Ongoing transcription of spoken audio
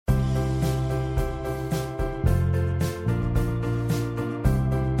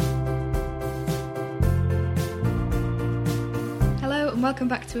and welcome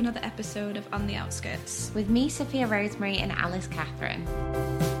back to another episode of On the Outskirts. With me, Sophia Rosemary, and Alice Catherine.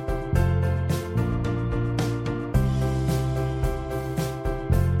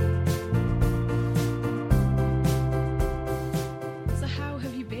 So how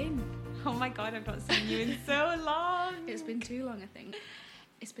have you been? Oh my god, I've not seen you in so long. It's been too long, I think.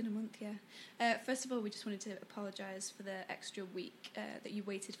 It's been a month, yeah. First of all, we just wanted to apologise for the extra week that you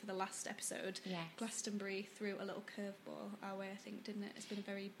waited for the last episode. Yes. Glastonbury threw a little curveball our way, I think, didn't it? It's been a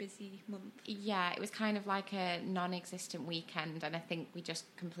very busy month. Yeah, it was kind of like a non-existent weekend, and I think we just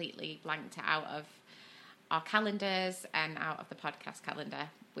completely blanked it out of our calendars and out of the podcast calendar,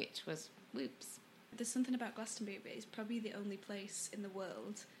 which was whoops. There's something about Glastonbury, but it's probably the only place in the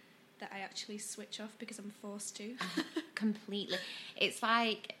world that I actually switch off because I'm forced to. Completely. It's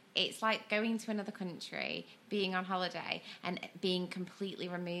like going to another country, being on holiday, and being completely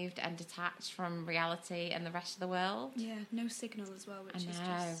removed and detached from reality and the rest of the world. Yeah, no signal as well, which is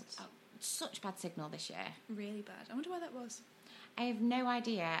just such bad signal this year. really bad. I wonder why that was. I have no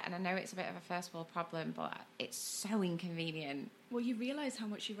idea, and I know it's a bit of a first world problem, but it's so inconvenient. Well, you realise how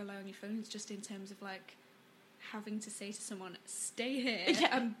much you rely on your phones just in terms of, like, having to say to someone, stay here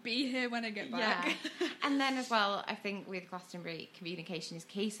and be here when I get back. Yeah. And then as well, I think with Glastonbury, communication is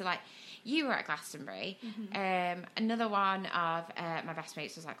key. So, like, you were at Glastonbury. Mm-hmm. Another one of my best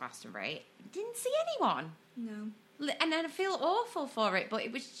mates was at Glastonbury. Didn't see anyone. No. And then I feel awful for it, but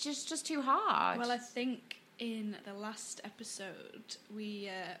it was just too hard. Well, I think in the last episode, we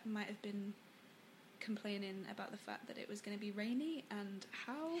might have been complaining about the fact that it was going to be rainy, and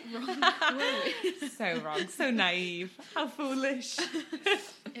how wrong were we? So wrong, so naive, how foolish.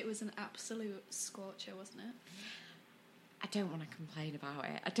 It was an absolute scorcher, wasn't it? I don't want to complain about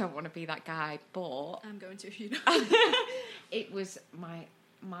it. I don't want to be that guy, but I'm going to, if you know. it was my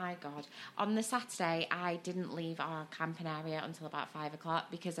God. On the Saturday, I didn't leave our camping area until about 5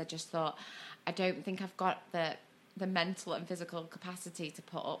 o'clock because I just thought, I don't think I've got the mental and physical capacity to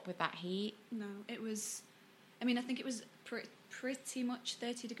put up with that heat. No, it was, I mean, I think it was pretty much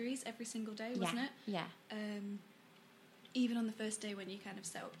 30 degrees every single day, wasn't it? Yeah. Even on the first day when you kind of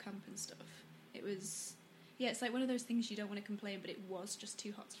set up camp and stuff, it was, yeah, it's like one of those things you don't want to complain, but it was just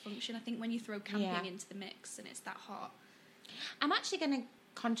too hot to function. I think when you throw camping into the mix and it's that hot. I'm actually going to,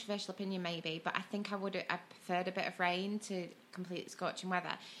 controversial opinion maybe, but I think I preferred a bit of rain to completely scorching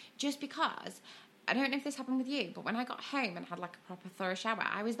weather, just because, I don't know if this happened with you, but when I got home and had like a proper thorough shower,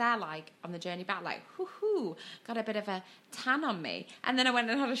 I was there like on the journey back, like hoo-hoo, got a bit of a tan on me, and then I went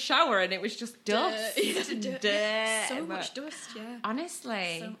and had a shower and it was just dust. Dirt. So much dust, yeah.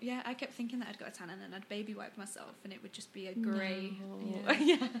 Honestly. So, yeah, I kept thinking that I'd got a tan and then I'd baby wipe myself and it would just be a grey. No.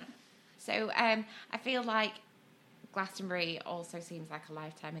 Yeah. So I feel like Glastonbury also seems like a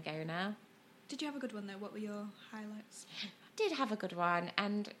lifetime ago now. Did you have a good one though? What were your highlights? Did have a good one,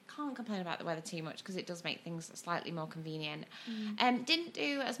 and can't complain about the weather too much because it does make things slightly more convenient. Didn't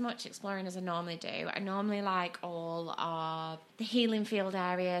do as much exploring as I normally do. I normally like all of the healing field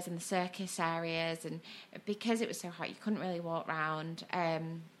areas and the circus areas, and because it was so hot you couldn't really walk around.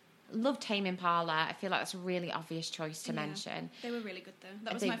 Loved Tame Impala. I feel like that's a really obvious choice to mention. They were really good though.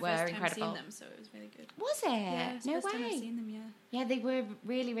 That was they my first time incredible. seeing them, so it was really good. Was it? Yeah, it's no the first way. time I've seen them, yeah. Yeah, they were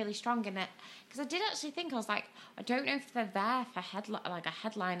really, really strong in it. Because I did actually think, I was like, I don't know if they're there for like a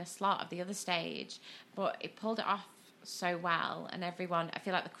headliner slot of the other stage, but it pulled it off so well, and everyone, I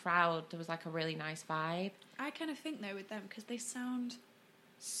feel like the crowd, there was like a really nice vibe. I kind of think though with them, because they sound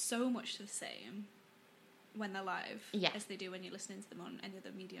so much the same when they're live as they do when you're listening to them on any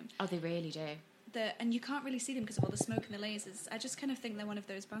other medium. Oh, they really do. And you can't really see them because of all the smoke and the lasers. I just kind of think they're one of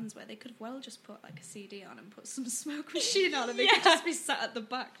those bands where they could have well just put like a CD on and put some smoke machine on, and they could just be sat at the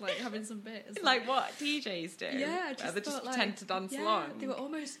back like having some beers. Like what DJs do. Yeah, they just pretend to dance along. They were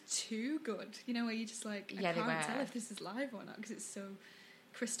almost too good. You know, where you just like, I can't tell if this is live or not because it's so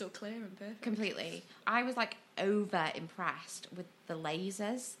crystal clear and perfect. Completely. I was like over impressed with the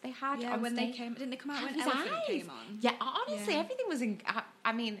lasers they had on when stage. Didn't they come out when Elephant came on? Yeah, honestly, everything was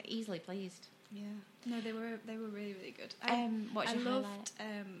I mean, easily pleased. Yeah. No, they were really, really good. What's your loved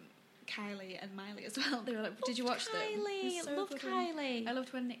Kylie and Miley as well. They were like, did you watch Kylie? them? Loved Kylie. I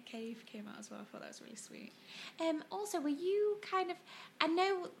loved when Nick Cave came out as well. I thought that was really sweet. Also, were you kind of... I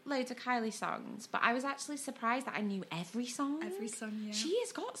know loads of Kylie songs, but I was actually surprised that I knew every song. Every song, yeah. She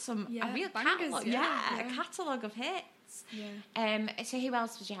has got a real bangers, catalogue. Yeah, a catalogue of hits. Yeah. So who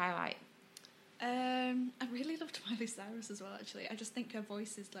else would you highlight? I really loved Miley Cyrus as well, actually. I just think her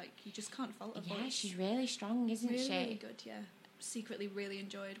voice is like, you just can't fault her voice. Yeah, she's really strong, isn't she? Really good, yeah. Secretly really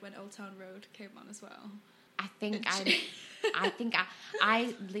enjoyed when Old Town Road came on as well. I think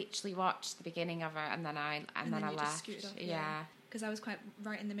I literally watched the beginning of her and then I left. Scooted off, yeah. because I was quite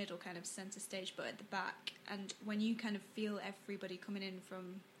right in the middle, kind of centre stage, but at the back. And when you kind of feel everybody coming in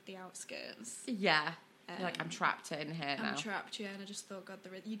from the outskirts, Yeah. You're like, I'm trapped in here now. I'm trapped, yeah. And I just thought, God,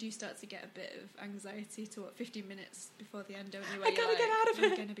 you do start to get a bit of anxiety to 15 minutes before the end, don't you? I gotta get out of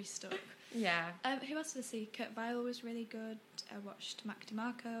it. I'm gonna be stuck. Yeah. Who else did I see? Kurt Vile was really good. I watched Mac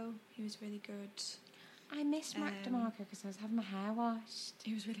DeMarco. He was really good. I missed Mac DeMarco because I was having my hair washed.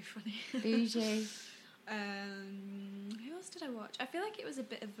 He was really funny. Bougie. Who else did I watch? I feel like it was a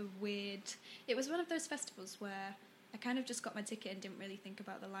bit of a weird... It was one of those festivals where I kind of just got my ticket and didn't really think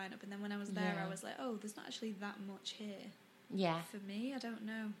about the lineup. And then when I was there, I was like, oh, there's not actually that much here. Yeah. For me, I don't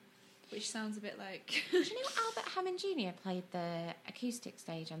know. Which sounds a bit like... Do you know Albert Hammond Jr. played the acoustic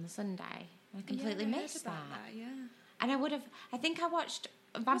stage on the Sunday? I completely missed that. Yeah. And I think I watched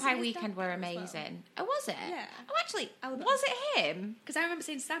Vampire Weekend were amazing. Well? Oh, was it? Yeah. Oh, actually, was it him? Because I remember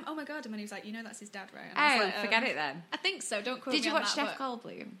seeing Sam, oh my God, and when he was like, you know that's his dad, right? And I was like, forget it then. I think so, don't quote Did me you on watch that, Jeff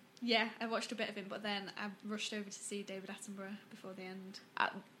Goldblum? Yeah, I watched a bit of him, but then I rushed over to see David Attenborough before the end.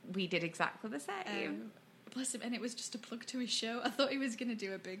 We did exactly the same. Bless him, and it was just a plug to his show. I thought he was going to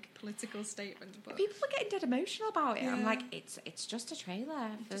do a big political statement, but people were getting dead emotional about it. Yeah. I'm like, it's just a trailer.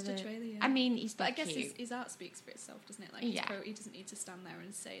 Just a trailer, yeah. I mean, he's but not I guess cute. his art speaks for itself, doesn't it? Like, he doesn't need to stand there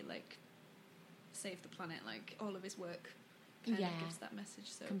and say, like, save the planet. Like, all of his work kind of gives that message.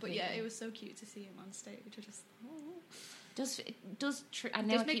 So, completely. But yeah, it was so cute to see him on stage. I just... I know It does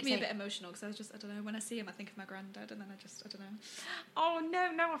make me a bit emotional because I don't know, when I see him I think of my granddad and then I don't know. Oh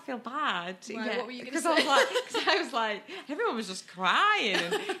no, I feel bad. Why? Yeah. What were you going to say? Because I was like, everyone was just crying.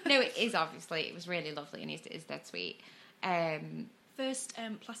 No, it was really lovely and it is dead sweet. First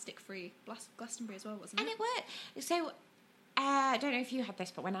plastic-free Glastonbury as well, wasn't it? And it worked. So, I don't know if you had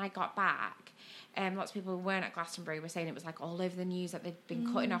this, but when I got back, lots of people who weren't at Glastonbury were saying it was like all over the news that they'd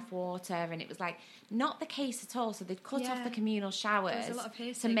been cutting off water, and it was like not the case at all. So they'd cut off the communal showers there was a lot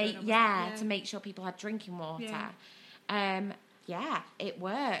of to make sure people had drinking water. It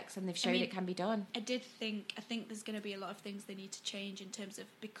works, and they've showed it can be done. I think there's going to be a lot of things they need to change in terms of,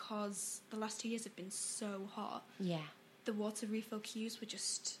 because the last 2 years have been so hot. Yeah, the water refill queues were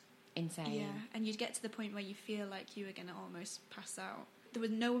just insane. Yeah, and you'd get to the point where you feel like you were going to almost pass out. There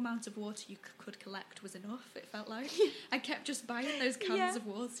was no amount of water you could collect was enough, it felt like. I kept just buying those cans of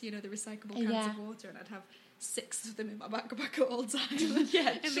water, the recyclable cans of water, and I'd have 6 of them in my backpack at all times.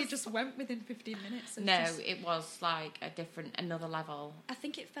 And they just went within 15 minutes. It was like another level. I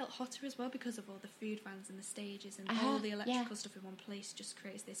think it felt hotter as well because of all the food vans and the stages and all the electrical stuff in one place just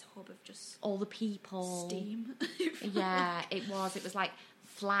creates this hub of just... all the people. Steam. It was like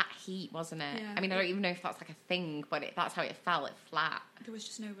flat heat, wasn't it? Yeah. I mean, I don't even know if that's like a thing, but that's how it felt, flat. There was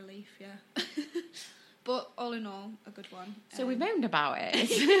just no relief, yeah. But all in all, a good one. So we moaned about it.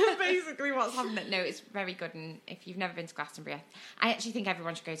 Basically what's happened. No, it's very good, and if you've never been to Glastonbury, I actually think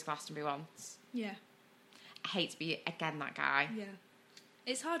everyone should go to Glastonbury once. Yeah. I hate to be, again, that guy. Yeah.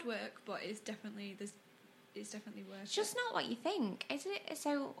 It's hard work, but it's definitely worth it. It's just not what you think, is it?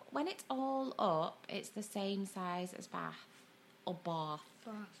 So when it's all up, it's the same size as Bath. Or Bath.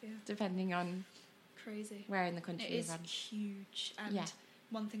 Bath, yeah. Depending on... Crazy. Where in the country it is huge. And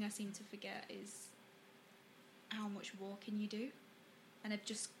one thing I seem to forget is how much walking you do. And I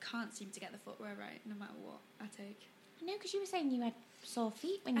just can't seem to get the footwear right, no matter what I take. No, because you were saying you had sore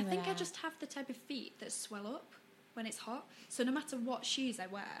feet when you were there. I think I just have the type of feet that swell up when it's hot. So no matter what shoes I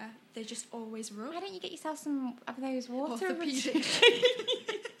wear, they just always rub. Why don't you get yourself some of those water retention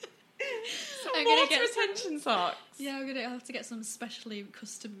socks? Yeah, I'll have to get some specially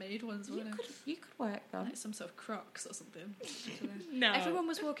custom made ones. You could work them. Like some sort of Crocs or something. No. Everyone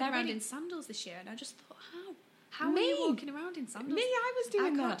was walking around in sandals this year, and I just thought, how are you walking around in sandals? Me, I was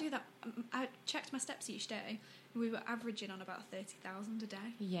doing that. I can't do that. I checked my steps each day, and we were averaging on about 30,000 a day.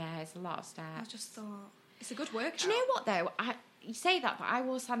 Yeah, it's a lot of steps. I just thought, it's a good workout. Do you know what, though? You say that, but I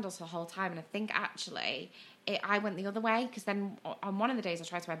wore sandals the whole time, and I think, actually, I went the other way, because then on one of the days I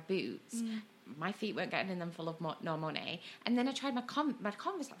tried to wear boots. My feet weren't getting in them full of no money. And then I tried my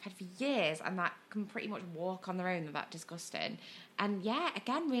Converse that I've had for years, and that can pretty much walk on their own. They're that disgusting. And yeah,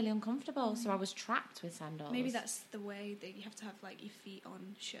 again, really uncomfortable. So I was trapped with sandals. Maybe that's the way that you have to have like your feet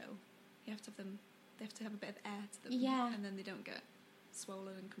on show. You have to have them. They have to have a bit of air to them. Yeah. And then they don't get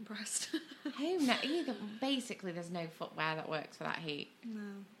swollen and compressed. Basically, there's no footwear that works for that heat.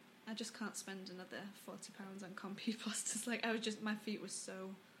 No. I just can't spend another £40 on Compu plasters. Like, my feet were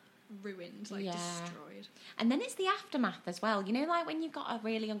so ruined, destroyed. And then it's the aftermath as well. You know, like when you've got a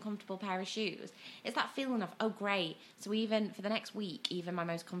really uncomfortable pair of shoes, it's that feeling of, oh, great. So even for the next week, even my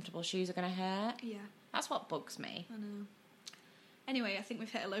most comfortable shoes are going to hurt. Yeah. That's what bugs me. I know. Anyway, I think we've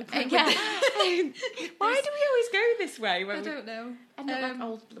hit a low point. Yeah. Why do we always go this way? I don't know. And not like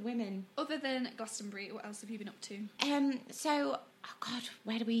old women. Other than Glastonbury, what else have you been up to? So, oh God,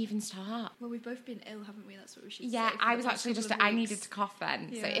 where do we even start? Well, we've both been ill, haven't we? That's what we should say. Yeah, for I the was past actually couple just, of I weeks. needed to cough then.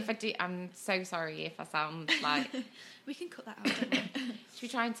 Yeah. So if I do, I'm so sorry if I sound like... We can cut that out, don't we? Should we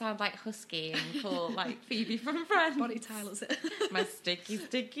try and sound like husky and call like Phoebe from Friends? Bonnie Tyler's it. My sticky,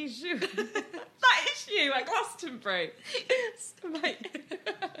 sticky shoe. That is you at Glastonbury.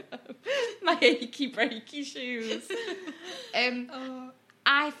 my achy, breaky shoes.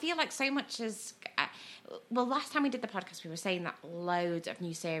 I feel like so much as... well, last time we did the podcast, we were saying that loads of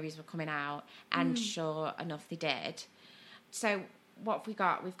new series were coming out, and sure enough, they did. So what have we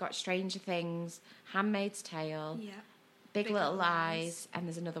got? We've got Stranger Things, Handmaid's Tale, Big Little Lies, and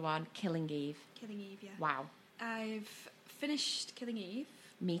there's another one, Killing Eve. Killing Eve, yeah. Wow. I've finished Killing Eve.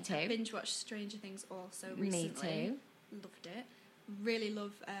 Me too. I binge-watched Stranger Things also recently. Me too. Loved it. Really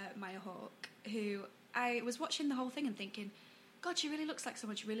love Maya Hawke, who I was watching the whole thing and thinking, God, she really looks like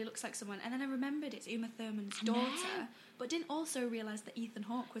someone, And then I remembered it's Uma Thurman's daughter, but didn't also realise that Ethan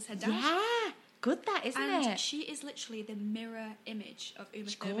Hawke was her dad. Yeah, good that, isn't and it? She is literally the mirror image of Uma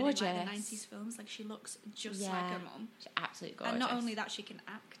She's Thurman gorgeous. in like the 90s films. Like, she looks just like her mum. She's absolutely gorgeous. And not only that, she can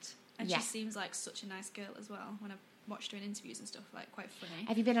act. And Yeah. she seems like such a nice girl as well. When I've watched her in interviews and stuff, like, quite funny.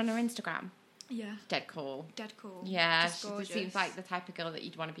 Have you been on her Instagram? Yeah. Dead cool. Dead cool. Yeah, Just she gorgeous. seems like the type of girl that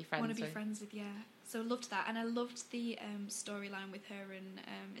you'd want to be friends with. Yeah. So loved that, and I loved the storyline with her and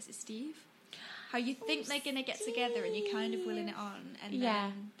is it Steve? How you think they're gonna get together, and you're kind of willing it on, and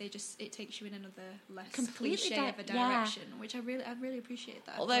then it takes you in another less Completely cliche of a direction, which I really appreciate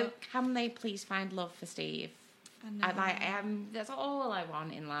that. Although, can they please find love for Steve? I know. That's all I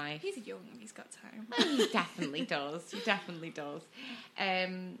want in life. He's young. He's got time. He definitely does. He definitely does.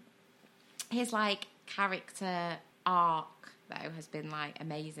 His like character arc though has been like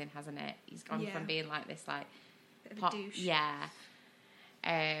amazing, hasn't it? He's gone from being like this like Bit of a douche. yeah,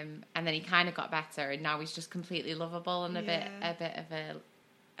 and then he kind of got better, and now he's just completely lovable and a bit of a.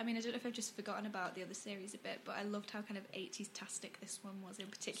 I mean, I don't know if I've just forgotten about the other series a bit, but I loved how kind of 80s-tastic this one was in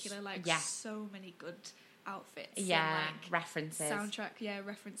particular. Like, so many good outfits. Yeah, and, like, references. Soundtrack,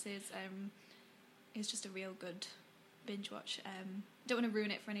 references. It's just a real good binge watch. Don't want to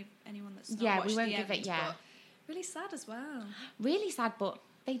ruin it for anyone that's not watched we won't the give it. but really sad as well. Really sad, but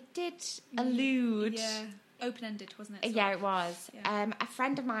they did allude. Yeah, open-ended, wasn't it? Yeah, it was. Yeah. A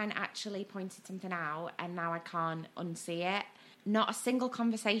friend of mine actually pointed something out, and now I can't unsee it. Not a single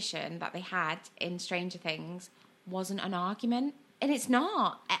conversation that they had in Stranger Things wasn't an argument. And it's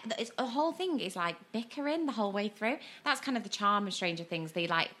not. The whole thing is like bickering the whole way through. That's kind of the charm of Stranger Things.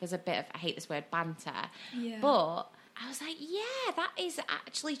 There's a bit of, I hate this word, banter. Yeah. But I was like, yeah, that is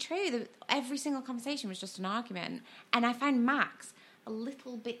actually true. Every single conversation was just an argument. And I find Max a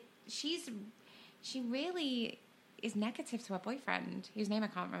little bit, she really is negative to her boyfriend, whose name I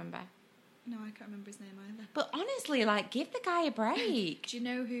can't remember. No, I can't remember his name either. But honestly, like, give the guy a break. Do you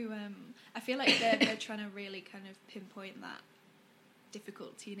know who? I feel like they're trying to really kind of pinpoint that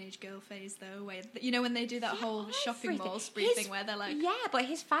difficult teenage girl phase, though. Where when they do that whole shopping mall spree thing, where they're like, but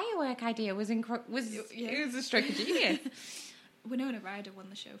his firework idea was it was a stroke of genius. Winona Ryder won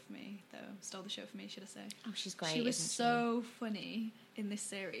the show for me, though. Stole the show for me, should I say? Oh, she's great. She was so funny in this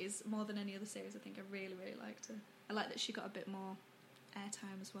series, more than any other series. I think I really, really liked her. I like that she got a bit more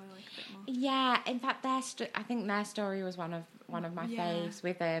airtime as well, like a bit more. Yeah, in fact, I think their story was one of my faves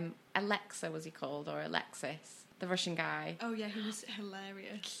with Alexa, was he called, or Alexis, the Russian guy. Oh yeah, he was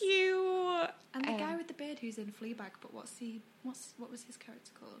hilarious. Cute. And the guy with the beard who's in Fleabag, but what was his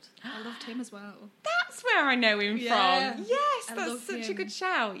character called? I loved him as well. That's where I know him from. Yes, that's such a good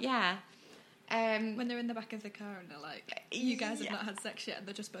shout. Yeah. When they're in the back of the car and they're like, "You guys have not had sex yet," and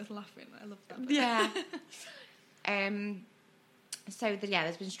they're just both laughing. I love that bit. Yeah. So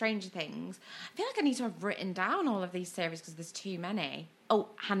there's been Stranger Things. I feel like I need to have written down all of these series because there's too many. Oh,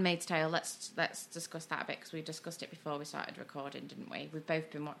 Handmaid's Tale. Let's discuss that a bit because we discussed it before we started recording, didn't we? We've both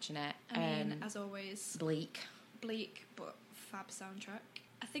been watching it. I mean, as always, bleak, but fab soundtrack.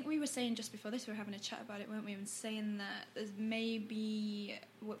 I think we were saying just before this, we were having a chat about it, weren't we? And saying that there's maybe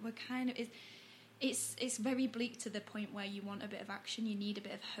we're kind of it's very bleak to the point where you want a bit of action, you need a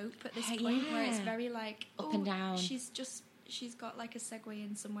bit of hope at this point, where it's very like up and down. She's got like a segue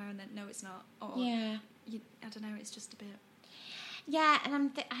in somewhere, and then no, it's not. Or I don't know. It's just a bit. Yeah,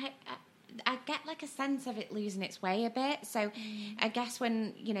 and I get like a sense of it losing its way a bit. So I guess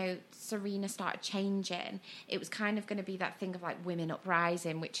when Serena started changing, it was kind of going to be that thing of like women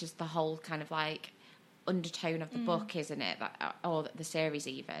uprising, which is the whole kind of like undertone of the book, isn't it? Or the series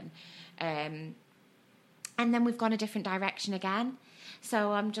even. And then we've gone a different direction again.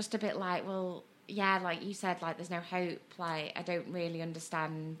 So I'm just a bit like, well, yeah, like you said, like there's no hope. Like I don't really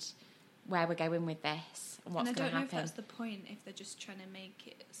understand where we're going with this and what's going to happen. And I don't know if that's the point, if they're just trying to make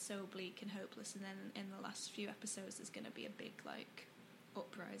it so bleak and hopeless, and then in the last few episodes there's going to be a big, like,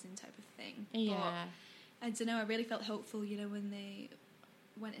 uprising type of thing. Yeah. But I don't know, I really felt hopeful, you know, when they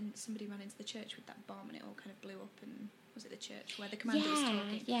went and somebody ran into the church with that bomb and it all kind of blew up, and was it the church where the commander was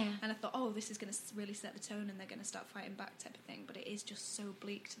talking? Yeah. And I thought, oh, this is going to really set the tone and they're going to start fighting back type of thing. But it is just so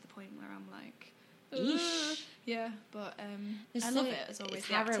bleak to the point where I'm like, yeesh. Yeah, but I love it as always. It's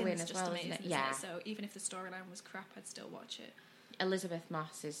the acting harrowing is as just well, amazing, isn't it? Yeah. So even if the storyline was crap, I'd still watch it. Elizabeth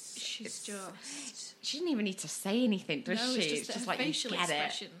Moss is... She's just... She didn't even need to say anything, does no, she? It's just like facial you get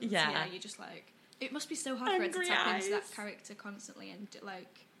expressions. it. Yeah. You're just like... It must be so hard for her to Angry tap into that eyes. character constantly, and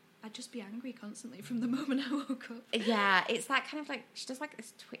like... I'd just be angry constantly from the moment I woke up. Yeah, it's that kind of like... She does like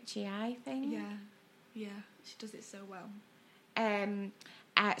this twitchy eye thing. Yeah, she does it so well.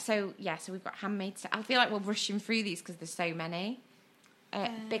 So we've got Handmaid's... I feel like we're rushing through these because there's so many.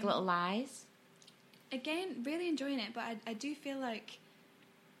 Big Little Lies. Again, really enjoying it, but I do feel like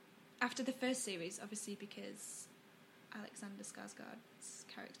after the first series, obviously because Alexander Skarsgård's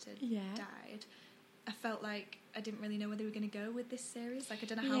character died, I felt like I didn't really know where they were going to go with this series. Like, I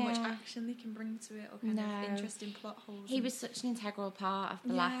don't know how much action they can bring to it, or kind of interesting plot holes. He was such an integral part of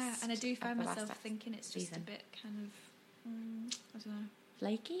the last... Yeah, and I do find myself thinking it's just a bit kind of... I don't know.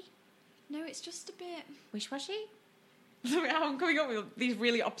 Flaky? No, it's just a bit... Wishy-washy? I'm coming up with these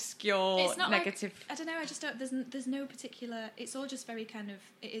really obscure it's not negative... Like, I don't know, I just don't... There's no particular... It's all just very kind of...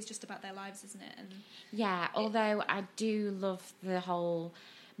 It is just about their lives, isn't it? And yeah, although I do love the whole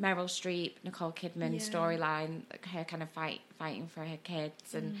Meryl Streep, Nicole Kidman storyline, her kind of fighting for her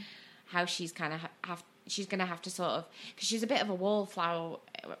kids, and how she's kind of she's going to have to sort of... Because she's a bit of a wallflower,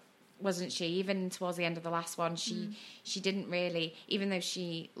 wasn't she? Even towards the end of the last one, she didn't really... Even though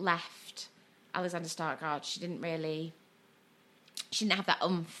she left Alexander Skarsgård, she didn't have that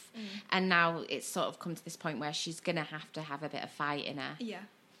oomph, and now it's sort of come to this point where she's going to have a bit of fight in her. Yeah.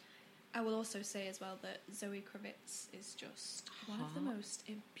 I will also say as well that Zoe Kravitz is just one of the most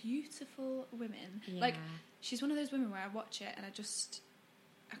beautiful women. Yeah. Like, she's one of those women where I watch it and I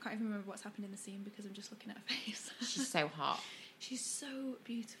can't even remember what's happened in the scene because I'm just looking at her face. She's so hot. She's so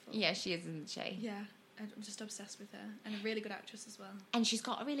beautiful. Yeah, she is, isn't she? Yeah, I'm just obsessed with her, and a really good actress as well. And she's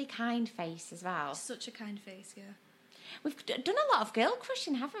got a really kind face as well. Such a kind face, yeah. We've done a lot of girl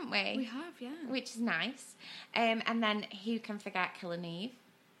crushing, haven't we? We have, yeah. Which is nice. And then who can forget Killing Eve?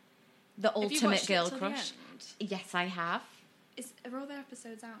 The ultimate have you watched girl it till crush. The end? Yes, I have. Are all their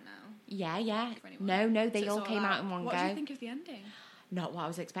episodes out now? Yeah. No, they all came out in one go. What do you think of the ending? Not what I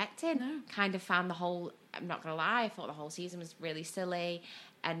was expecting. No. Kind of found the whole... I'm not going to lie, I thought the whole season was really silly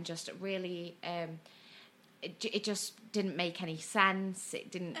and just really... It just didn't make any sense.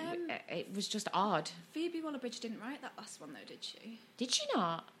 It didn't... it was just odd. Phoebe Waller-Bridge didn't write that last one, though, did she? Did she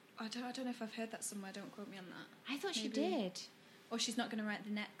not? I don't know if I've heard that somewhere. Don't quote me on that. I thought Maybe. she did. Or she's not going to write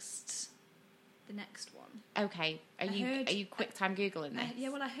the next one. Okay. Are you quick time Googling this? Yeah,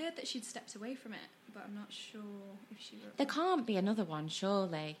 well, I heard that she'd stepped away from it, but I'm not sure if she wrote There one. can't be another one,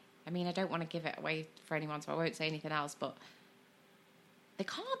 surely. I mean, I don't want to give it away for anyone, so I won't say anything else, but there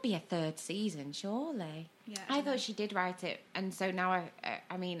can't be a third season, surely. Yeah, I thought she did write it, and so now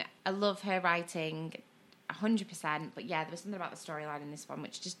I love her writing 100%, but yeah, there was something about the storyline in this one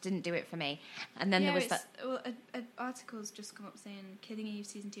which just didn't do it for me. And then there was that... Well, an article's just come up saying Killing Eve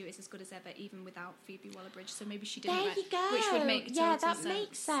season 2 is as good as ever, even without Phoebe Waller-Bridge. So maybe she didn't. There you go. Which would make total sense.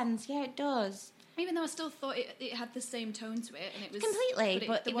 Makes sense. Yeah, it does. Even though I still thought it had the same tone to it, and it was completely,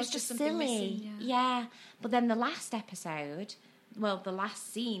 but it was just silly. Missing, yeah, but then the last episode, well, the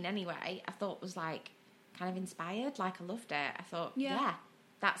last scene anyway, I thought was like kind of inspired. Like I loved it. I thought, yeah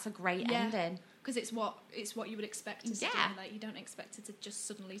that's a great ending. Because it's what you would expect it to do. Like, you don't expect it to just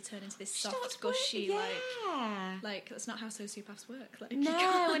suddenly turn into this soft, gushy, like that's not how sociopaths work. Like,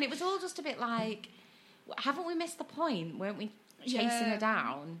 no, and it was all just a bit like, haven't we missed the point? Weren't we chasing her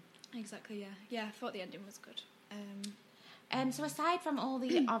down? Exactly. Yeah. I thought the ending was good. So aside from all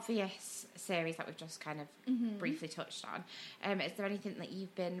the obvious series that we've just kind of briefly touched on, is there anything that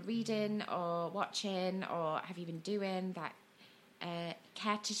you've been reading or watching, or have you been doing that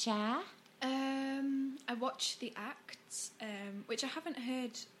care to share? I watched The Act, which I haven't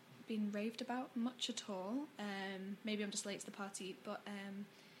heard been raved about much at all. Maybe I'm just late to the party, but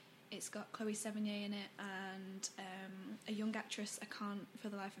it's got Chloe Sevigny in it and a young actress. I can't for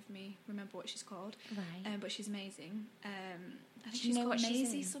the life of me remember what she's called. Right. But she's amazing. I think she's called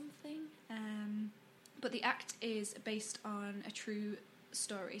Maisie something. But The Act is based on a true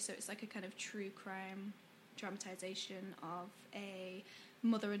story, so it's like a kind of true crime dramatisation of a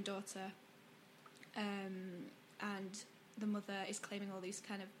mother and daughter, and the mother is claiming all these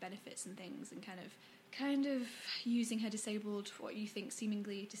kind of benefits and things, and kind of using her disabled, what you think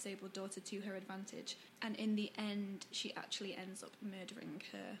seemingly disabled daughter to her advantage. And in the end, she actually ends up murdering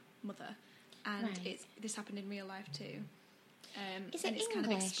her mother. And this happened in real life too. Is it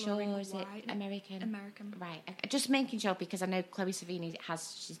English or is it American? American. Right. Okay. Just making sure, because I know Chloe Sevigny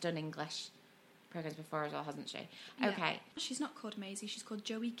she's done English programs before as well, hasn't she? Yeah. Okay. She's not called Maisie, she's called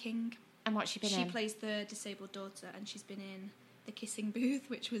Joey King. And what's she been in? She plays the disabled daughter, and she's been in The Kissing Booth,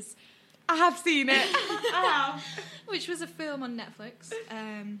 which was... I have seen it. I have. Which was a film on Netflix.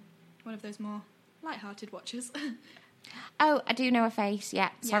 One of those more light-hearted watches. Oh, I do know her face, yeah.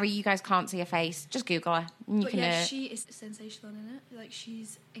 Sorry, you guys can't see her face. Just Google her. But yeah, she is sensational in it. Like,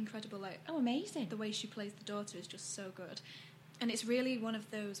 she's incredible. Like, oh, amazing. The way she plays the daughter is just so good. And it's really one of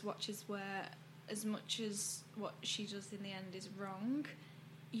those watches where, as much as what she does in the end is wrong,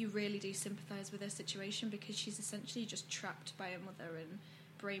 you really do sympathise with her situation, because she's essentially just trapped by her mother and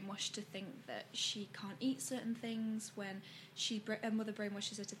brainwashed to think that she can't eat certain things, when her mother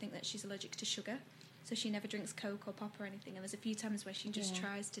brainwashes her to think that she's allergic to sugar. So she never drinks Coke or pop or anything, and there's a few times where she just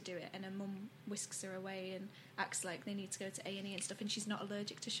tries to do it, and her mum whisks her away and acts like they need to go to A&E and stuff, and she's not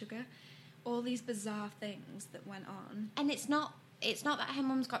allergic to sugar. All these bizarre things that went on. And it's not that her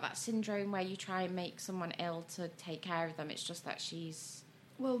mum's got that syndrome where you try and make someone ill to take care of them. It's just that she's...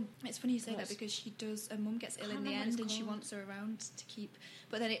 Well, it's funny you say that, because she does... Her mum gets ill in the end, and she wants her around to keep...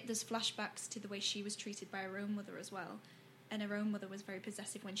 But then there's flashbacks to the way she was treated by her own mother as well. And her own mother was very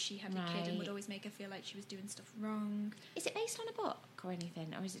possessive when she had a kid, and would always make her feel like she was doing stuff wrong. Is it based on a book or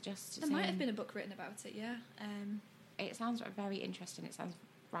anything, or is it just... There might have been a book written about it, yeah. It sounds very interesting. It sounds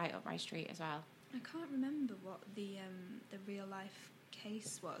right up my street as well. I can't remember what the real life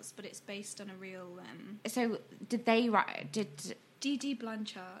case was, but it's based on a real... So did they write... Dee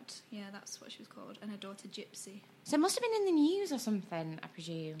Blanchard, yeah, that's what she was called, and her daughter Gypsy. So it must have been in the news or something, I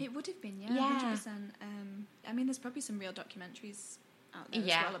presume. It would have been, yeah. 100%. I mean, there's probably some real documentaries out there as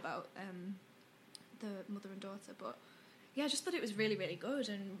well about the mother and daughter, but yeah, I just thought it was really, really good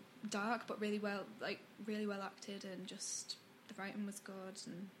and dark, but really well acted, and just the writing was good,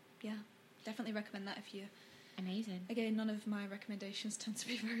 and yeah, definitely recommend that if you... Amazing. Again, none of my recommendations tend to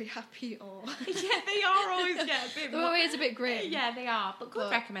be very happy or... Yeah, they are always a bit more... always a bit grim. Yeah, they are, but good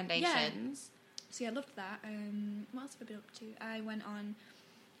recommendations. Yeah. So yeah, I loved that. What else have I been up to? I went on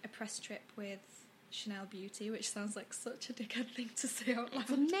a press trip with Chanel Beauty, which sounds like such a dickhead thing to say out loud.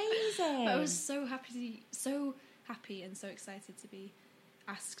 It's amazing. But I was so happy and so excited to be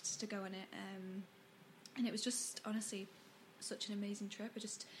asked to go on it. And it was just, honestly... such an amazing trip.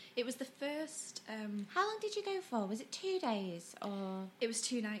 It was the first... How long did you go for? Was it 2 days or...? It was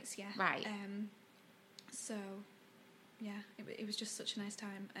 2 nights, yeah. Right. So, yeah, it was just such a nice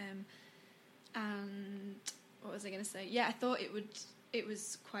time. And what was I going to say? Yeah, I thought it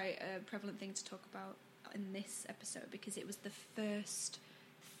was quite a prevalent thing to talk about in this episode, because it was the first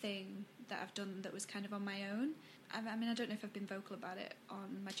thing that I've done that was kind of on my own. I mean, I don't know if I've been vocal about it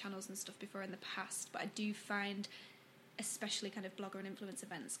on my channels and stuff before in the past, but I do find... especially kind of blogger and influence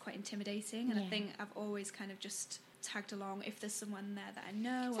events quite intimidating, and I think I've always kind of just tagged along if there's someone there that I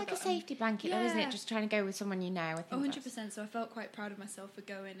know. It's like a safety blanket though, isn't it? Just trying to go with someone you know. I think 100%. So I felt quite proud of myself for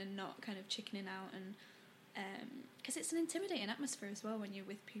going and not kind of chickening out, and because it's an intimidating atmosphere as well when you're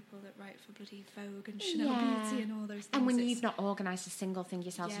with people that write for bloody Vogue and Chanel Beauty and all those things. And when you've not organised a single thing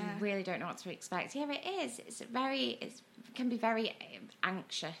yourself, so you really don't know what to expect. Yeah, it is. It can be very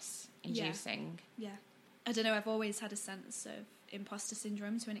anxious inducing. Yeah. I don't know, I've always had a sense of imposter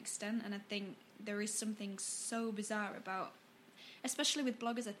syndrome to an extent, and I think there is something so bizarre about, especially with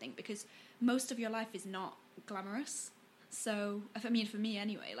bloggers, I think, because most of your life is not glamorous. So, I mean, for me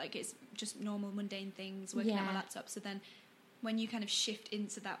anyway, like, it's just normal, mundane things, working on my laptop. So then when you kind of shift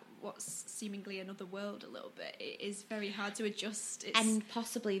into that, what's seemingly another world a little bit, it is very hard to adjust. And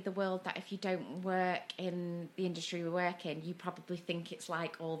possibly the world that if you don't work in the industry we work in, you probably think it's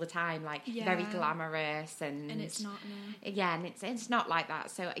like all the time, like very glamorous. And it's not, no. Yeah, and it's not like that.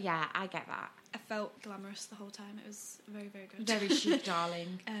 So, yeah, I get that. I felt glamorous the whole time. It was very, very good. Very chic,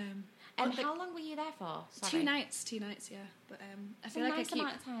 darling. And how long were you there for? Sorry. 2 nights, yeah. But I feel like I keep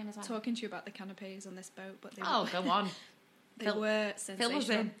amount of time as well. talking to you about the canapes on this boat, but they go on. They were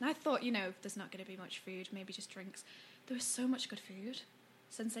sensational. I thought, if there's not going to be much food, maybe just drinks. There was so much good food.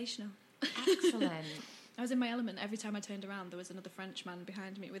 Sensational. Excellent. I was in my element. Every time I turned around, there was another Frenchman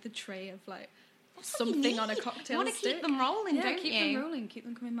behind me with a tray of, like, something on a cocktail You want to stick. keep them rolling, don't keep you? them rolling, keep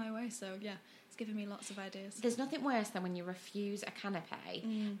them coming my way. So yeah, it's giving me lots of ideas. There's nothing worse than when you refuse a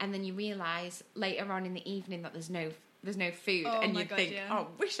canapé and then you realise later on in the evening that there's no food, and you think, oh, I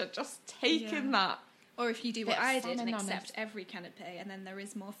wish I'd just taken that. Or if you do what I did and accept every canapé, and then there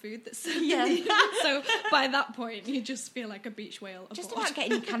is more food that's so by that point you just feel like a beach whale. Just about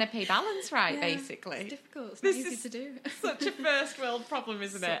getting your canapé balance right, basically. It's difficult. It's not easy to do. Such a first world problem,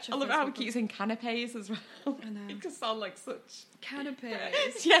 isn't it? I love how we keep using canapés as well. I know. It can sound like such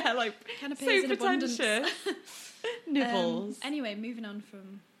canapés. Yeah, like canapés in abundance. Nibbles. Anyway, moving on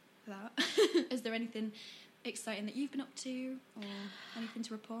from that, is there anything exciting that you've been up to, or anything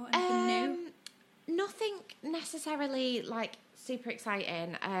to report? Anything new? Nothing necessarily like super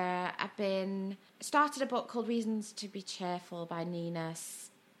exciting. I've started a book called Reasons to be Cheerful by Nina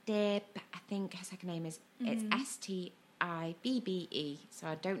Stibbe. I think her second name is it's Stibbe, so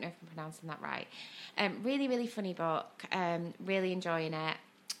I don't know if I'm pronouncing that right. Really, really funny book. Really enjoying it.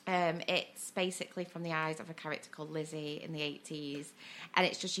 It's basically from the eyes of a character called Lizzie in the 80s, and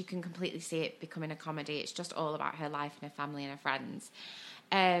it's just, you can completely see it becoming a comedy. It's just all about her life and her family and her friends.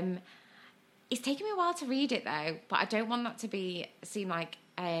 It's taken me a while to read it though, but I don't want that to seem like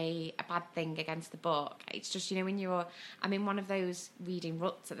a bad thing against the book. It's just, you know, I'm in one of those reading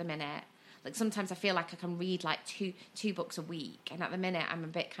ruts at the minute. Like sometimes I feel like I can read like two books a week, and at the minute I'm a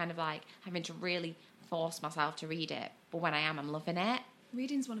bit kind of like having to really force myself to read it. But when I am, I'm loving it.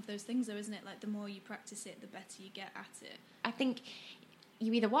 Reading's one of those things though, isn't it? Like the more you practice it, the better you get at it. I think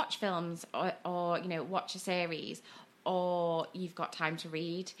you either watch films or you know, watch a series, or you've got time to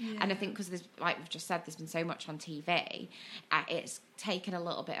read. And I think because there's, like we've just said, there's been so much on TV, it's taken a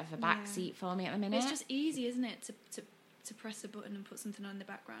little bit of a backseat for me at the minute. It's just easy, isn't it, to press a button and put something on in the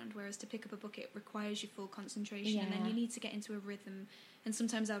background, whereas to pick up a book, it requires your full concentration, and then you need to get into a rhythm. And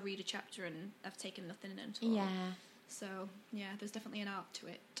sometimes I'll read a chapter and I've taken nothing in at all. So, yeah, there's definitely an art to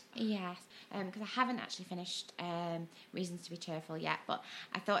it. Yes, because I haven't actually finished Reasons to be Cheerful yet, but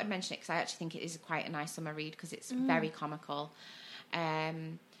I thought I'd mention it because I actually think it is quite a nice summer read because it's very comical.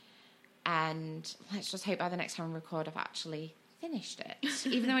 And let's just hope by the next time we record I've actually finished it.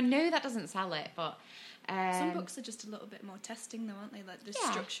 Even though I know that doesn't sell it, but... some books are just a little bit more testing though, aren't they? Like the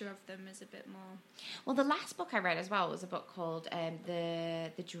structure of them is a bit more... Well, the last book I read as well was a book called The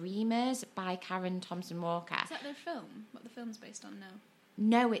Dreamers by Karen Thompson Walker. Is that their film? What the film's based on now?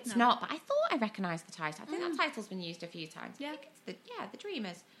 No, it's not, but I thought I recognised the title. I think that title's been used a few times. Yeah. I think it's The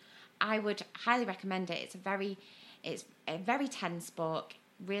Dreamers. I would highly recommend it. It's a very tense book.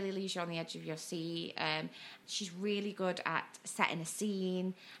 Really leaves you on the edge of your seat. She's really good at setting a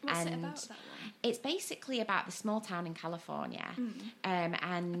scene. What's it about, that one? It's basically about the small town in California. And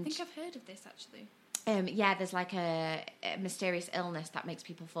I think I've heard of this actually. There's like a mysterious illness that makes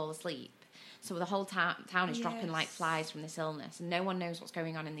people fall asleep. So the whole town is dropping like flies from this illness, and no one knows what's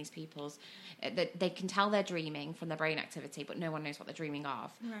going on in these people's... They can tell they're dreaming from their brain activity, but no one knows what they're dreaming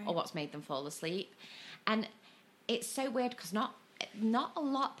of or what's made them fall asleep. And it's so weird because not a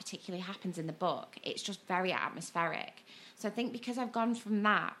lot particularly happens in the book. It's just very atmospheric. So I think because I've gone from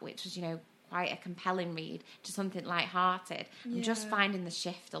that, which was, you know, quite a compelling read, to something light-hearted, I'm just finding the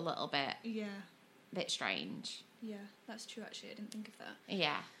shift a little bit strange. Yeah, that's true actually. I didn't think of that.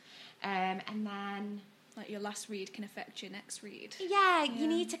 Yeah. And then... Like your last read can affect your next read. Yeah, you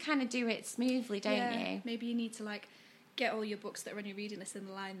need to kind of do it smoothly, don't you? Maybe you need to like get all your books that are on your reading list and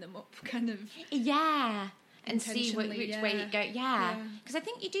line them up kind of... Yeah. And see which way you go. Yeah. Because I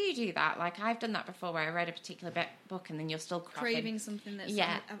think you do that. Like, I've done that before where I read a particular book and then you're still craving something that's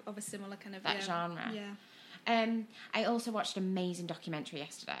of a similar kind of... That genre. Yeah. I also watched an amazing documentary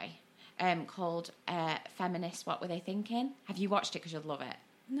yesterday called Feminists, What Were They Thinking? Have you watched it? Because you'll love it.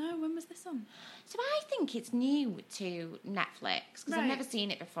 No, when was this on? So I think it's new to Netflix because I've never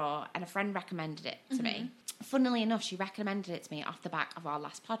seen it before, and a friend recommended it to me. Funnily enough, she recommended it to me off the back of our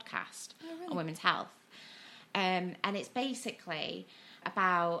last podcast on women's health. And it's basically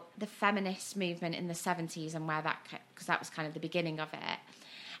about the feminist movement in the 70s and where that, because that was kind of the beginning of it.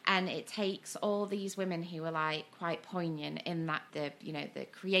 And it takes all these women who were like quite poignant in that the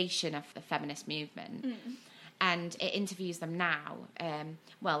creation of the feminist movement. And it interviews them now, in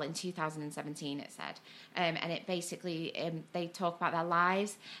 2017 it said, and it basically, they talk about their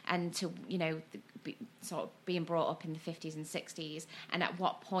lives and to, sort of being brought up in the 50s and 60s, and at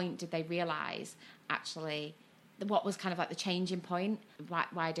what point did they realise actually what was kind of like the changing point?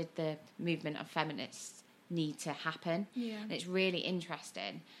 Why did the movement of feminists need to happen? Yeah. And it's really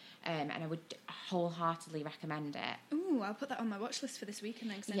interesting. And I would wholeheartedly recommend it. Ooh, I'll put that on my watch list for this weekend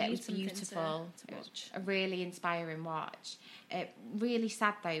then. Yeah, it was beautiful. To watch. A really inspiring watch. Really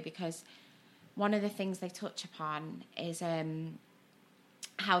sad though because one of the things they touch upon is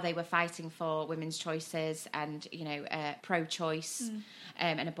how they were fighting for women's choices and, pro-choice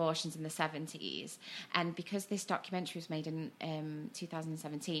and abortions in the 70s. And because this documentary was made in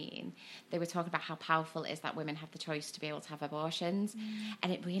 2017, they were talking about how powerful it is that women have the choice to be able to have abortions.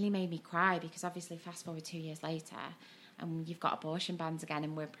 And it really made me cry, because obviously fast forward 2 years later, and you've got abortion bans again,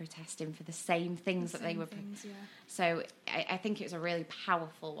 and we're protesting for the same things that they were. So I think it was a really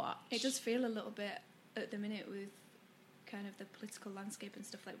powerful watch. It does feel a little bit at the minute with kind of the political landscape and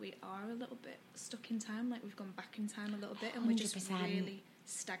stuff, like we are a little bit stuck in time, like we've gone back in time a little bit, and 100%. We're just really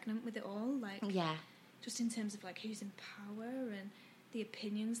stagnant with it all, like just in terms of like who's in power and the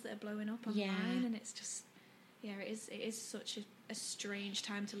opinions that are blowing up online, and it's just it is such a strange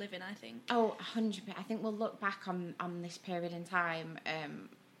time to live in, I think. 100%. I think we'll look back on this period in time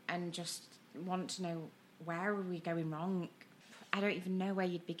and just want to know, where are we going wrong? I don't even know where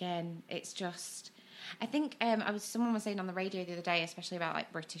you'd begin. It's just, I think someone was saying on the radio the other day, especially about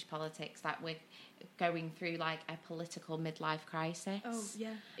like British politics, that we're going through like a political midlife crisis. Oh yeah,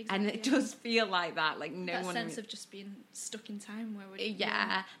 exactly. And it does feel like that, like that sense of just being stuck in time where we're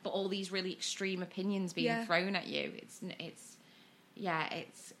but all these really extreme opinions being thrown at you. It's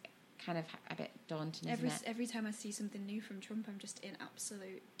kind of a bit daunting, isn't it? Every time I see something new from Trump, I'm just in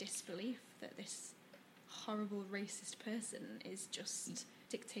absolute disbelief that this horrible racist person is just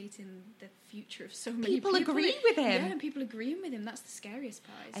dictating the future of so many people. People agree with him. Yeah, and people agreeing with him. That's the scariest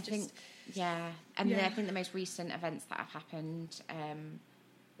part. I think the most recent events that have happened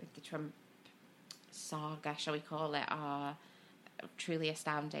with the Trump saga, shall we call it, are truly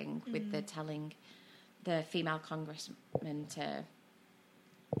astounding, with the telling the female congressman to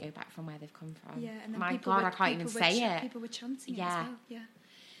go back from where they've come from. Yeah, and then my God, I can't even say it. People were chanting it as well. Yeah.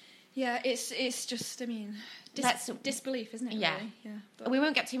 Yeah, it's just, I mean, disbelief, isn't it? Yeah. Really? Yeah. But we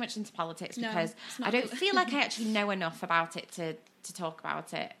won't get too much into politics because I don't feel like I actually know enough about it to talk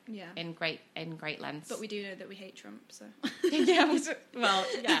about it in great length. But we do know that we hate Trump, so.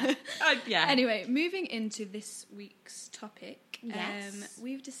 Anyway, moving into this week's topic,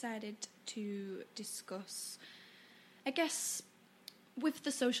 we've decided to discuss, I guess, with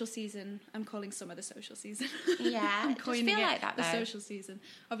the social season, I'm calling summer the social season. Yeah, I'm coining feel like that, the social season.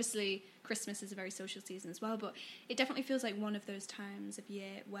 Obviously, Christmas is a very social season as well, but it definitely feels like one of those times of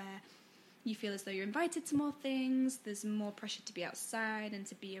year where you feel as though you're invited to more things, there's more pressure to be outside and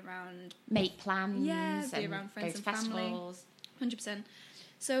to be around... Make plans. Yeah, be around friends and festivals. Family. 100%.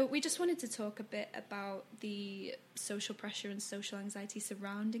 So we just wanted to talk a bit about the social pressure and social anxiety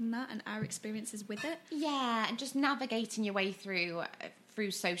surrounding that and our experiences with it. Yeah, and just navigating your way through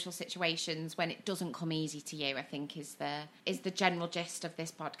social situations when it doesn't come easy to you, I think is the general gist of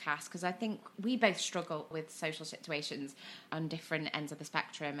this podcast, because I think we both struggle with social situations on different ends of the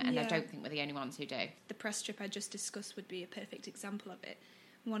spectrum, and I don't think we're the only ones who do. The press trip I just discussed would be a perfect example of it.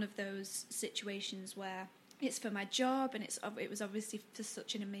 One of those situations where it's for my job, and it was obviously for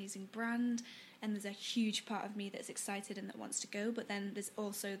such an amazing brand, and there's a huge part of me that's excited and that wants to go, but then there's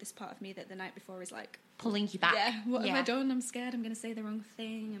also this part of me that the night before is like... pulling you back. Yeah, what have I done? I'm scared I'm going to say the wrong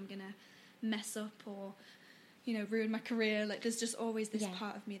thing, I'm going to mess up or, ruin my career. Like, there's just always this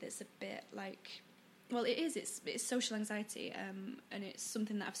part of me that's a bit like... Well, it's social anxiety, and it's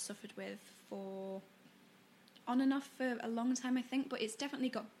something that I've suffered with on and off for a long time, I think, but it's definitely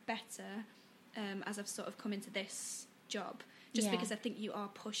got better as I've sort of come into this job, because I think you are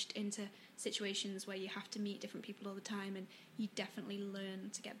pushed into situations where you have to meet different people all the time, and you definitely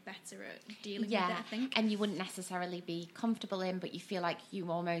learn to get better at dealing with it, I think. And you wouldn't necessarily be comfortable in, but you feel like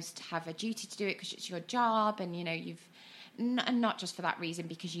you almost have a duty to do it because it's your job, and you've and not just for that reason,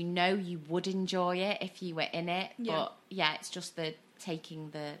 because you would enjoy it if you were in it, but it's just the taking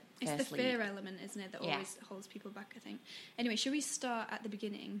the first It's the fear leap. element, isn't it, that always holds people back, I think. Anyway, should we start at the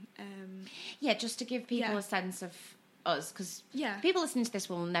beginning? Just to give people a sense of us, because people listening to this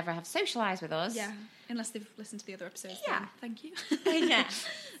will never have socialised with us. Yeah, unless they've listened to the other episodes. Yeah. Then thank you. Yeah.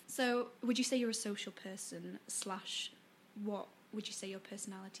 So, would you say you're a social person / what would you say your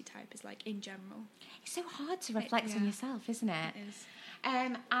personality type is like in general? It's so hard to reflect on yourself, isn't it? It is.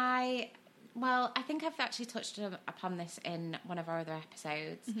 I think I've actually touched upon this in one of our other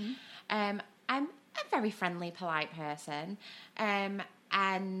episodes. Mm-hmm. I'm a very friendly, polite person. And,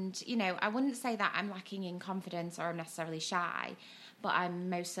 I wouldn't say that I'm lacking in confidence or I'm necessarily shy, but I'm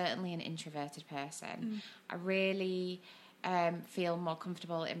most certainly an introverted person. I really feel more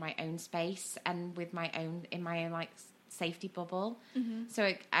comfortable in my own space and in my own like safety bubble. Mm-hmm.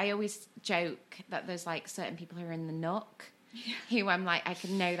 So I always joke that there's like certain people who are in the nook, who I'm like, I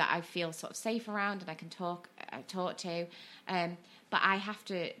can know that I feel sort of safe around and I can talk talk to. But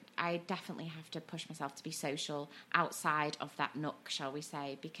I definitely have to push myself to be social outside of that nook, shall we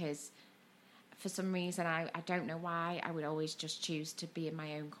say, because for some reason, I don't know why, I would always just choose to be in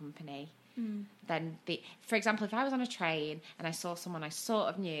my own company. For example, if I was on a train and I saw someone I sort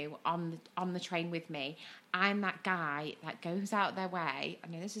of knew on the train with me, I'm that guy that goes out their way, I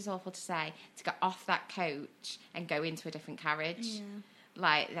know this is awful to say, to get off that coach and go into a different carriage. Yeah.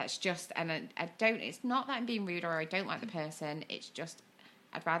 Like, that's just, and I don't, it's not that I'm being rude or I don't like the person, it's just,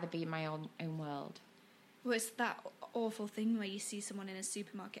 I'd rather be in my own world. Well, it's that awful thing where you see someone in a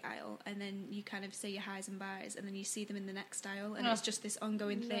supermarket aisle and then you kind of say your highs and byes and then you see them in the next aisle and it's just this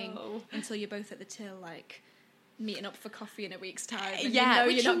ongoing thing until you're both at the till, like, meeting up for coffee in a week's time. And you know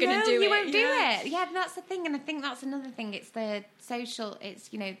you're not going to do it. You won't do it. Yeah, that's the thing. And I think that's another thing. It's the social,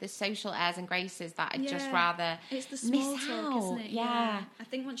 the social airs and graces that I'd just rather it's the small miss talk, out. isn't it? Yeah. I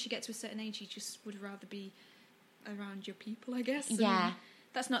think once you get to a certain age, you just would rather be around your people, I guess. Yeah.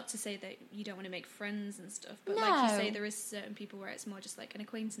 That's not to say that you don't want to make friends and stuff, but like you say, there is certain people where it's more just like an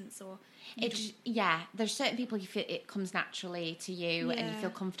acquaintance or... there's certain people you feel it comes naturally to you and you feel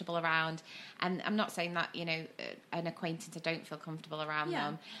comfortable around. And I'm not saying that, an acquaintance I don't feel comfortable around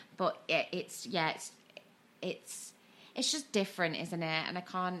them, but it's just different, isn't it? And I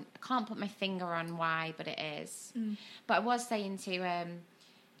can't put my finger on why, but it is. But I was saying to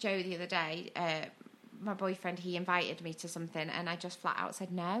Joe the other day... my boyfriend, he invited me to something and I just flat out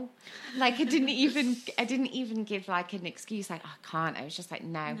said no. Like, I didn't even give like an excuse like, oh, I can't. I was just like,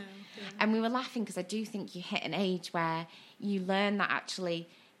 no. And we were laughing because I do think you hit an age where you learn that actually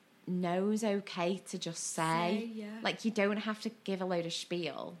no's okay to just say. Like, you don't have to give a load of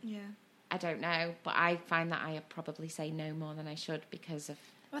spiel. I don't know, but I find that I probably say no more than I should because of...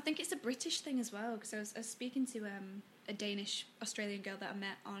 Well, I think it's a British thing as well, because I was speaking to a Danish Australian girl that I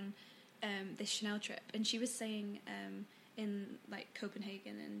met on this Chanel trip, and she was saying in like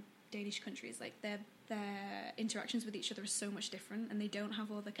Copenhagen and Danish countries, like their interactions with each other are so much different, and they don't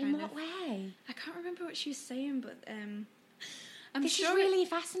have all the kind of... In what way? I can't remember what she was saying, but this is really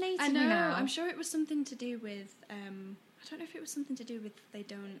fascinating. I know. Now. I'm sure it was something to do with... I don't know if it was something to do with they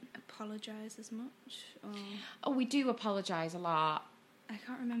don't apologise as much. Or... Oh, we do apologise a lot. I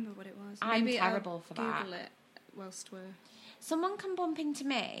can't remember what it was. I'm terrible for that. Google it whilst we're... Someone can bump into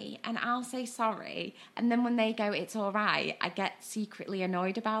me and I'll say sorry, and then when they go, it's all right, I get secretly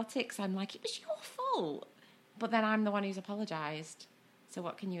annoyed about it because I'm like, it was your fault. But then I'm the one who's apologised. So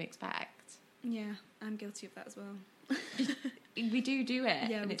what can you expect? Yeah, I'm guilty of that as well. We do it,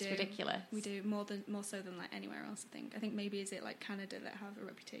 yeah, and it's ridiculous. We do, more so than like anywhere else, I think. I think maybe is it like Canada that have a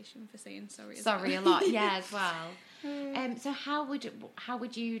reputation for saying sorry as sorry well. a lot, yeah, as well. So how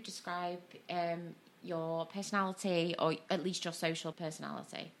would you describe your personality, or at least your social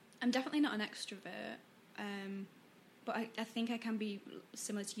personality? I'm definitely not an extrovert, but I think I can be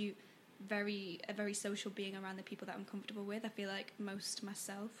similar to you, a very social being around the people that I'm comfortable with. I feel like most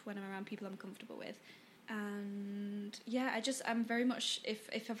myself when I'm around people I'm comfortable with. And yeah, I'm very much, if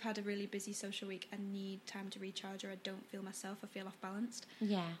I've had a really busy social week, I need time to recharge, or I don't feel myself, I feel off balanced.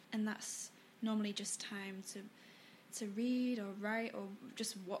 Yeah. And that's normally just time to read or write or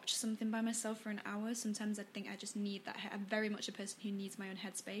just watch something by myself for an hour. Sometimes I think I just need that. I'm very much a person who needs my own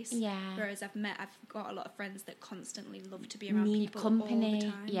headspace. Yeah. Whereas I've got a lot of friends that constantly love to be around people company. All the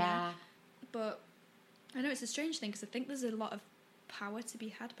time. Yeah. But I know it's a strange thing because I think there's a lot of power to be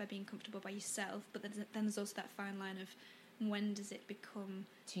had by being comfortable by yourself, but then there's also that fine line of when does it become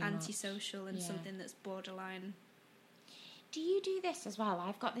antisocial and something that's borderline. Do you do this as well?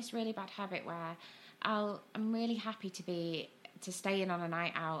 I've got this really bad habit where I'm really happy to stay in on a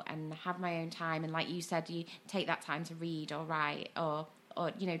night out and have my own time, and like you said, you take that time to read or write or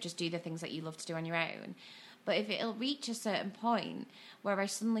just do the things that you love to do on your own. But if it'll reach a certain point where I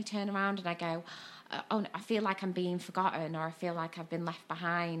suddenly turn around and I go, oh, I feel like I'm being forgotten, or I feel like I've been left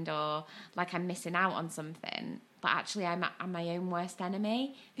behind, or like I'm missing out on something, but actually I'm my own worst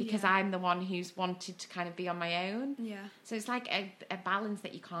enemy because I'm the one who's wanted to kind of be on my own. Yeah. So it's like a balance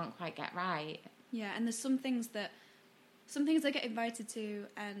that you can't quite get right. Yeah, and there's some things I get invited to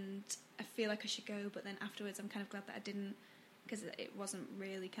and I feel like I should go, but then afterwards I'm kind of glad that I didn't, because it wasn't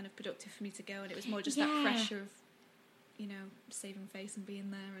really kind of productive for me to go, and it was more just that pressure of, saving face and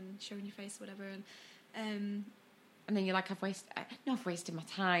being there and showing your face or whatever, and then you're like, I've wasted my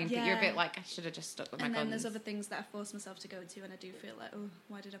time, but you're a bit like, I should have just stuck with my guns. And then there's other things that I force myself to go to, and I do feel like, oh,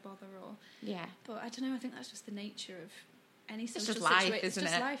 why did I bother? Or but I don't know, I think that's just the nature of any social situation. It's just life, isn't it?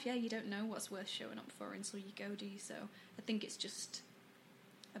 It's just life, yeah. You don't know what's worth showing up for until you go, do you? So I think it's just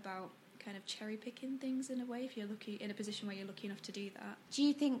about kind of cherry picking things in a way, if you're in a position where you're lucky enough to do that. Do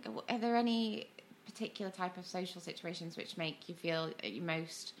you think, are there any particular type of social situations which make you feel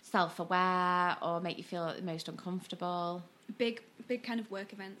most self-aware or make you feel the most uncomfortable? Big kind of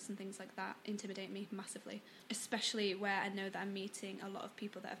work events and things like that intimidate me massively, especially where I know that I'm meeting a lot of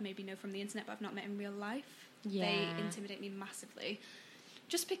people that I've maybe know from the internet but I've not met in real life. Yeah. They intimidate me massively,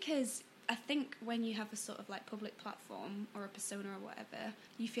 just because I think when you have a sort of like public platform or a persona or whatever,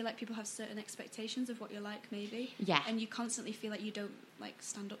 you feel like people have certain expectations of what you're like, maybe. Yeah. And you constantly feel like you don't like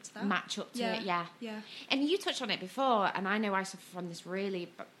stand up to that. Match up to it, yeah. Yeah. And you touched on it before, and I know I suffer from this really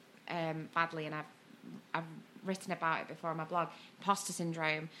badly, and I've written about it before on my blog, imposter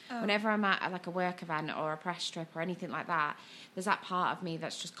syndrome. Oh. Whenever I'm at like a work event or a press trip or anything like that, there's that part of me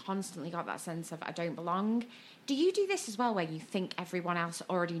that's just constantly got that sense of I don't belong. Do you do this as well, where you think everyone else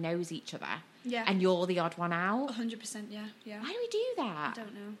already knows each other? Yeah. And you're the odd one out? 100%, yeah. Why do we do that? I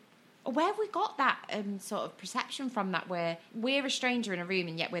don't know. Where have we got that sort of perception from, that we're a stranger in a room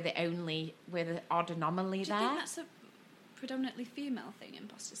and yet we're the odd anomaly there? Do you think that's a predominantly female thing,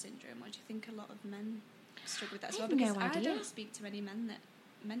 imposter syndrome, or do you think a lot of men struggle with that as well? Because no idea. I don't speak to any men that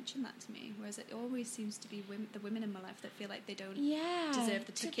mention that to me, whereas it always seems to be the women in my life that feel like they don't deserve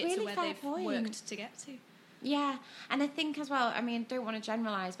the ticket to where they've worked to get to. Yeah, and I think as well, I mean, I don't want to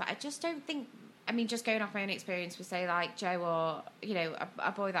generalise, but I just don't think, I mean, just going off my own experience with, say, like Joe or, you know,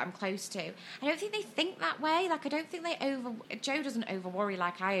 a boy that I'm close to, I don't think they think that way. Like, I don't think Joe doesn't over-worry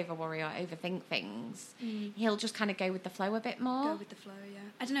like I over-worry or overthink things. He'll just kind of go with the flow a bit more. Go with the flow, yeah.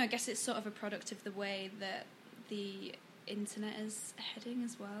 I don't know, I guess it's sort of a product of the way that the internet is heading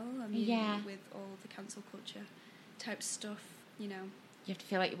as well. I mean, with all the cancel culture type stuff, you know. You have to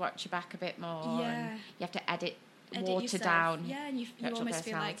feel like you watch your back a bit more. Yeah. And you have to edit water yourself. down. Yeah, and you almost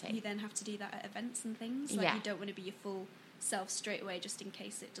feel like you then have to do that at events and things. Like, you don't want to be your full self straight away just in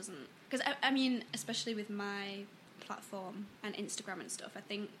case it doesn't... Because, I mean, especially with my platform and Instagram and stuff, I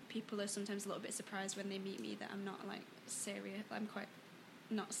think people are sometimes a little bit surprised when they meet me that I'm not, like, serious. I'm quite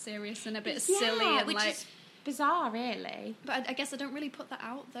not serious and a bit silly. And, which is bizarre, really. But I guess I don't really put that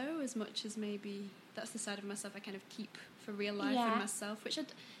out, though, as much as maybe that's the side of myself I kind of keep for real life in myself, which,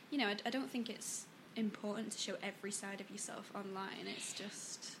 I don't think it's important to show every side of yourself online. It's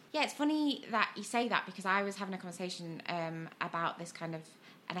just... Yeah, it's funny that you say that, because I was having a conversation about this kind of,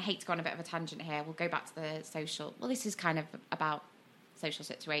 and I hate to go on a bit of a tangent here, we'll go back to the social... Well, this is kind of about social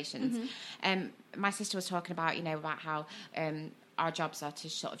situations. My sister was talking about, about how... our jobs are to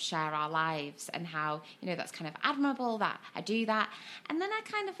sort of share our lives, and how, that's kind of admirable that I do that. And then I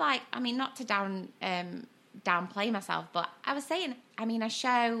kind of like, I mean, not to downplay myself, but I was saying, I mean, I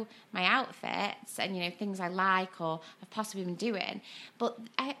show my outfits and, things I like or have possibly been doing. But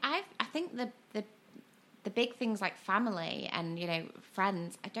I think the big things like family and,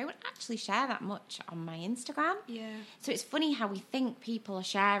 friends, I don't actually share that much on my Instagram. Yeah. So it's funny how we think people are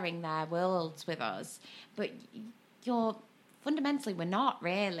sharing their worlds with us, but fundamentally, we're not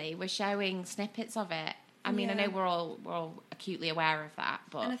really. We're showing snippets of it. I mean, I know we're all acutely aware of that,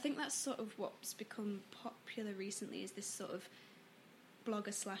 but... And I think that's sort of what's become popular recently, is this sort of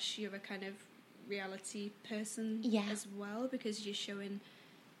blogger / you're a kind of reality person as well, because you're showing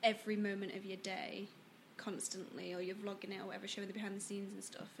every moment of your day constantly, or you're vlogging it or whatever, showing the behind the scenes and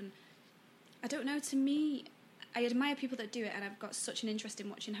stuff. And I don't know, to me, I admire people that do it, and I've got such an interest in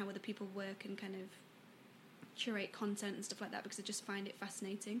watching how other people work and kind of curate content and stuff like that, because I just find it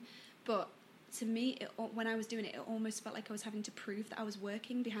fascinating. But to me, when I was doing it, it almost felt like I was having to prove that I was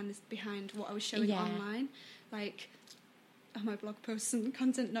working behind what I was showing online. Like, are my blog posts and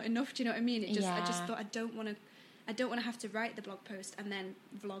content not enough? Do you know what I mean? I just thought I don't want to have to write the blog post and then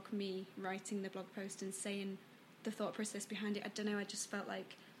vlog me writing the blog post and saying the thought process behind it. I don't know. I just felt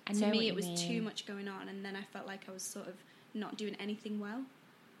like, to me, it was too much going on, and then I felt like I was sort of not doing anything well.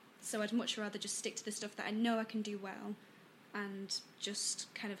 So I'd much rather just stick to the stuff that I know I can do well, and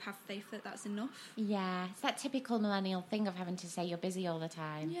just kind of have faith that that's enough. Yeah, it's that typical millennial thing of having to say you're busy all the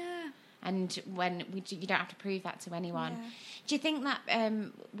time. Yeah. And when you don't have to prove that to anyone. Yeah. Do you think that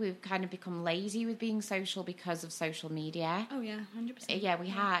we've kind of become lazy with being social because of social media? Oh yeah, 100%. Yeah, we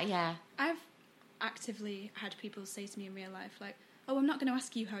have, yeah. I've actively had people say to me in real life, like, oh, I'm not going to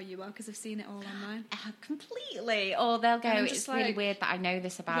ask you how you are because I've seen it all online. Completely. Or they'll go, it's like, really weird that I know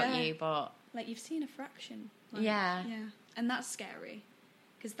this about you, but... Like, you've seen a fraction. Like, yeah. And that's scary,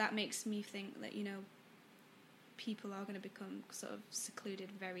 because that makes me think that, people are going to become sort of secluded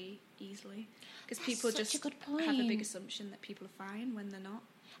very easily. Because people just have a big assumption that people are fine when they're not.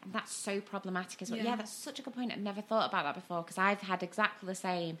 And that's so problematic as well. Yeah, that's such a good point. I've never thought about that before, because I've had exactly the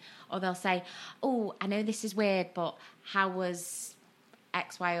same. Or they'll say, oh, I know this is weird, but how was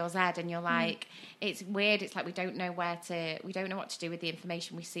X, Y, or Z, and you're like, it's weird. It's like we don't know what to do with the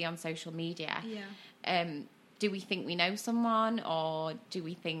information we see on social media. Yeah. Do we think we know someone, or do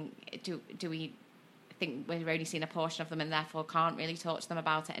we think we're only seeing a portion of them and therefore can't really talk to them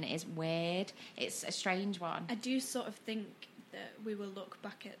about it? And it is weird. It's a strange one. I do sort of think that we will look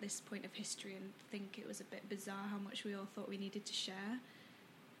back at this point of history and think it was a bit bizarre how much we all thought we needed to share.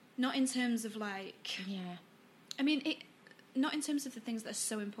 Not in terms of like... Yeah. I mean, not in terms of the things that are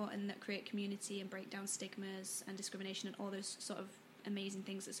so important that create community and break down stigmas and discrimination and all those sort of amazing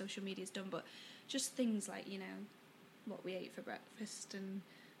things that social media has done, but just things like, what we ate for breakfast and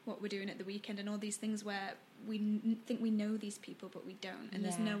what we're doing at the weekend and all these things where we think we know these people but we don't, and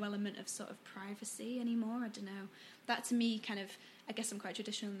there's no element of sort of privacy anymore. I don't know. That to me kind of, I guess I'm quite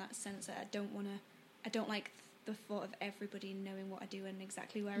traditional in that sense that I don't like the thought of everybody knowing what I do and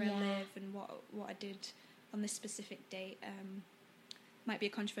exactly where I live and what I did on this specific date. Might be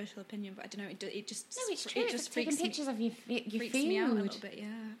a controversial opinion, but I don't know. It just no, it's true. It just taking pictures of your freaks food. me out a little bit, yeah.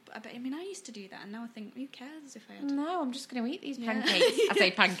 But I mean, I used to do that, and now I think, who cares if I had? No, I'm just going to eat these pancakes. I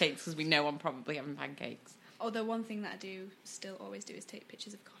say pancakes because we know I'm probably having pancakes. Although one thing that I do still always do is take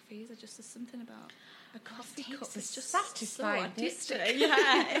pictures of coffees. There's something about a coffee cup. It's just satisfying. So artistic.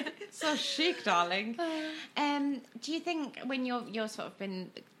 Yeah, so chic, darling. Do you think when you're sort of been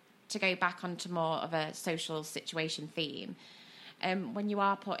to go back onto more of a social situation theme? When you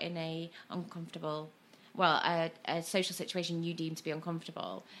are put in a social situation you deem to be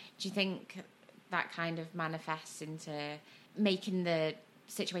uncomfortable, do you think that kind of manifests into making the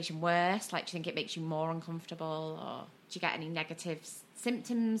situation worse? Like, do you think it makes you more uncomfortable, or do you get any negative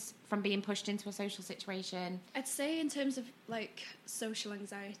symptoms from being pushed into a social situation? I'd say in terms of like social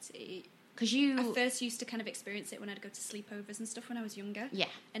anxiety, because I first used to kind of experience it when I'd go to sleepovers and stuff when I was younger. Yeah.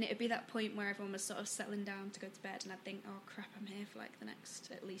 And it would be that point where everyone was sort of settling down to go to bed, and I'd think, oh crap, I'm here for like the next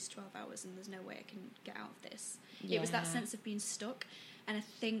at least 12 hours and there's no way I can get out of this. Yeah. It was that sense of being stuck. And I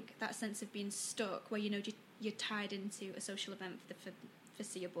think that sense of being stuck where, you're tied into a social event for the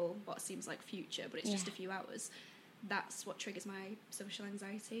foreseeable, what seems like future, but it's just a few hours. That's what triggers my social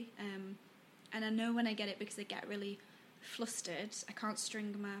anxiety. And I know when I get it because I get really flustered, I can't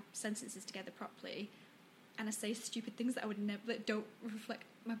string my sentences together properly, and I say stupid things that I would never, that don't reflect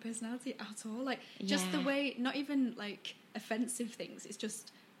my personality at all. Like, just the way, not even like offensive things, it's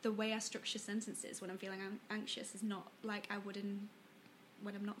just the way I structure sentences when I'm feeling anxious is not like I would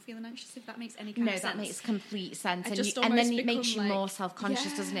when I'm not feeling anxious, if that makes any kind of sense. No, that makes complete sense. And then it makes you more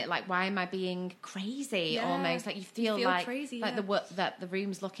self-conscious, doesn't it? Like, why am I being crazy? Almost like you feel like crazy, like that the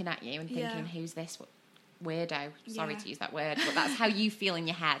room's looking at you and thinking, who's this weirdo? Sorry to use that word, but that's how you feel in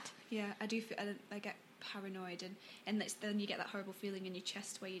your head. Yeah, I do feel, I get paranoid, and then you get that horrible feeling in your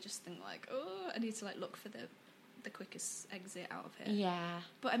chest where you just think like, oh, I need to like look for the quickest exit out of here. Yeah.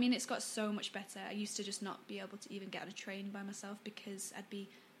 But I mean, it's got so much better. I used to just not be able to even get on a train by myself because I'd be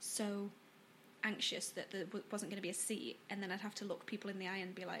so anxious that there wasn't going to be a seat, and then I'd have to look people in the eye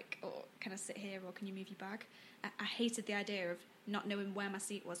and be like, oh, can I sit here, or can you move your bag? I hated the idea of not knowing where my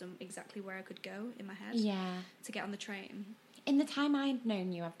seat was and exactly where I could go in my head to get on the train. In the time I've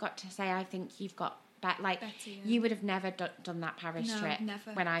known you, I've got to say, I think you've got better, you would have never done that Paris trip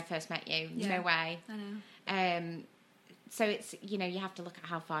never. When I first met you. Yeah. No way. I know. So it's, you have to look at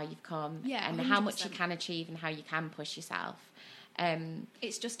how far you've come and 100%. How much you can achieve and how you can push yourself.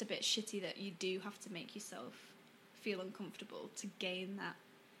 It's just a bit shitty that you do have to make yourself feel uncomfortable to gain that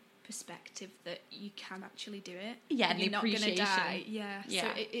perspective that you can actually do it. Yeah, and you're not going to die. Yeah. So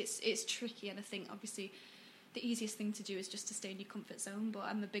it's tricky, and I think obviously the easiest thing to do is just to stay in your comfort zone. But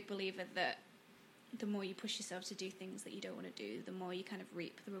I'm a big believer that the more you push yourself to do things that you don't want to do, the more you kind of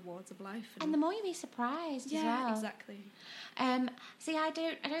reap the rewards of life, and the more you'll be surprised. As well. Yeah, exactly. See, I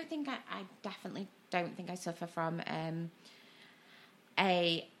definitely don't think I suffer from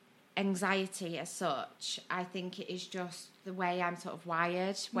a anxiety as such. I think it is just the way I'm sort of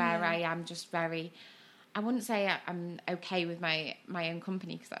wired, where I am just very, I wouldn't say I'm okay with my own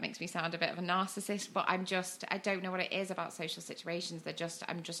company, because that makes me sound a bit of a narcissist, but I don't know what it is about social situations.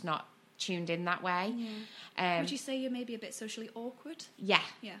 I'm just not tuned in that way. Would you say you're maybe a bit socially awkward? Yeah.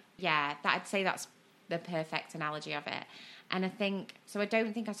 I'd say that's the perfect analogy of it. And I think, so I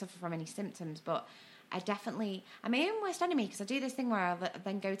don't think I suffer from any symptoms, but I'm my own worst enemy, because I do this thing where I'll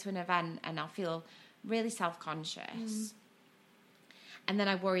then go to an event and I'll feel really self-conscious. And then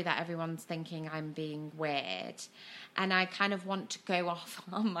I worry that everyone's thinking I'm being weird. And I kind of want to go off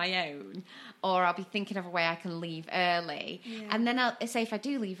on my own. Or I'll be thinking of a way I can leave early. Yeah. And then say if I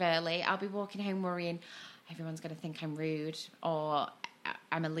do leave early, I'll be walking home worrying everyone's going to think I'm rude, or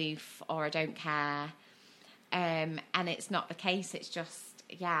I'm aloof, or I don't care. and it's not the case. It's just,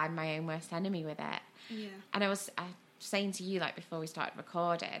 I'm my own worst enemy with it. Yeah. And I was saying to you, like, before we started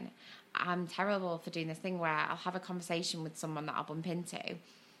recording, I'm terrible for doing this thing where I'll have a conversation with someone that I'll bump into.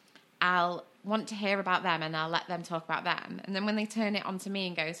 I'll want to hear about them and I'll let them talk about them. And then when they turn it on to me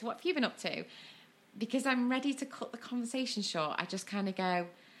and go, so what have you been up to? Because I'm ready to cut the conversation short, I just kind of go,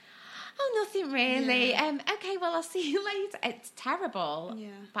 oh, nothing really. Yeah. Okay, well, I'll see you later. It's terrible, Yeah.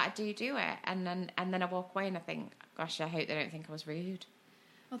 but I do it. And then I walk away and I think, gosh, I hope they don't think I was rude.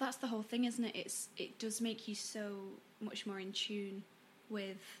 Well, that's the whole thing, isn't it? It does make you so much more in tune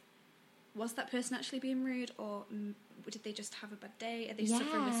with, was that person actually being rude, or did they just have a bad day? Are they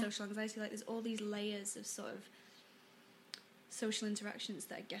suffering with social anxiety? Like, there's all these layers of sort of social interactions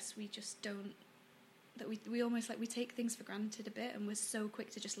that I guess we just don't, that we almost, like, we take things for granted a bit, and we're so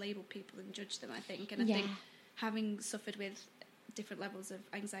quick to just label people and judge them, I think. And I think having suffered with different levels of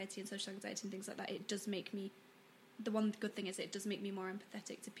anxiety and social anxiety and things like that, it does make me, the one good thing is it does make me more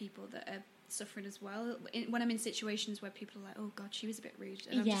empathetic to people that are suffering as well. When I'm in situations where people are like, oh God, she was a bit rude.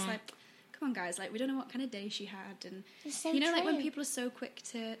 And I'm just like, come on guys, like, we don't know what kind of day she had. And so like, when people are so quick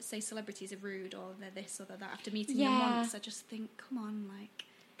to say celebrities are rude or they're this or they're that after meeting them once, I just think, come on, like,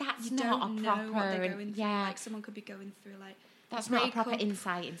 that's you not don't a proper, know what they're going through. Like, someone could be going through, like, that's not a proper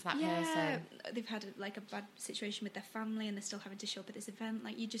insight into that person. They've had a bad situation with their family and they're still having to show up at this event.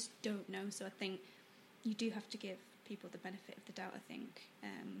 Like, you just don't know. So I think you do have to give people the benefit of the doubt, I think.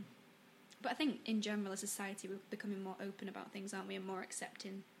 But I think in general, as a society, we're becoming more open about things, aren't we, and more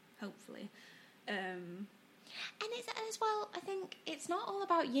accepting, hopefully. And it's, as well, I think it's not all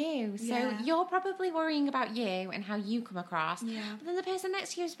about you. So you're probably worrying about you and how you come across. Yeah. But then the person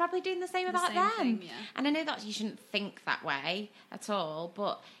next to you is probably doing the same about them. Thing, And I know that you shouldn't think that way at all,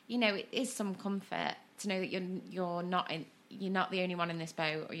 but, you know, it is some comfort to know that you're not the only one in this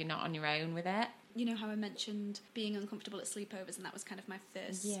boat, or you're not on your own with it. You know how I mentioned being uncomfortable at sleepovers, and that was kind of my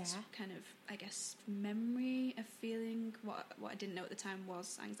first kind of, I guess, memory of feeling what I didn't know at the time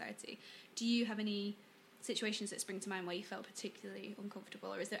was anxiety. Do you have any situations that spring to mind where you felt particularly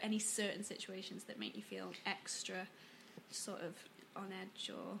uncomfortable, or is there any certain situations that make you feel extra sort of on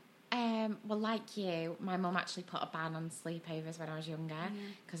edge? Or well, like you, my mum actually put a ban on sleepovers when I was younger,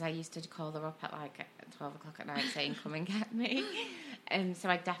 because I used to call her up at like 12 o'clock at night saying, come and get me. And so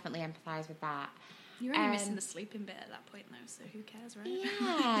I definitely empathise with that. You're only missing the sleeping bit at that point now, so who cares, right?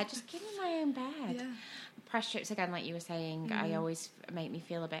 Yeah, just give me my own bed. Yeah. Press trips, again, like you were saying, I always make me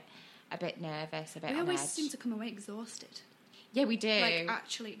feel a bit nervous, a bit on edge. We always seem to come away exhausted. Yeah, we do. Like,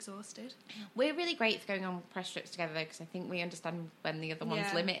 actually exhausted. We're really great for going on press trips together, though, because I think we understand when the other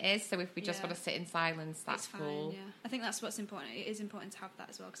one's limit is. So if we just want to sit in silence, that's cool. Yeah, I think that's what's important. It is important to have that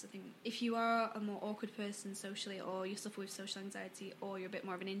as well, because I think if you are a more awkward person socially, or you suffer with social anxiety, or you're a bit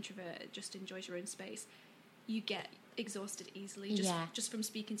more of an introvert that just enjoys your own space, you get exhausted easily. Just from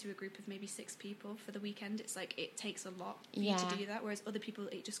speaking to a group of maybe 6 people for the weekend, it's like it takes a lot for you to do that, whereas other people,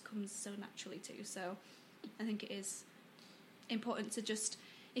 it just comes so naturally too. So I think it is important to just,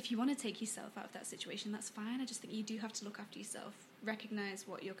 if you want to take yourself out of that situation, that's fine. I just think you do have to look after yourself, recognise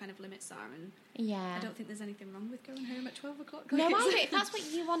what your kind of limits are, and I don't think there's anything wrong with going home at 12 o'clock. No, if that's what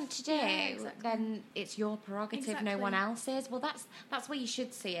you want to do, then it's your prerogative, no one else's. Well, that's where you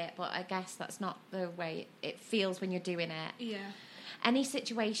should see it, but I guess that's not the way it feels when you're doing it. Yeah. Any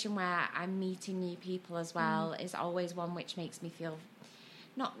situation where I'm meeting new people as well is always one which makes me feel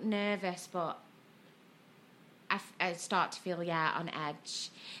not nervous, but I start to feel, on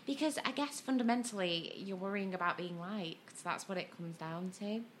edge. Because I guess fundamentally you're worrying about being liked. That's what it comes down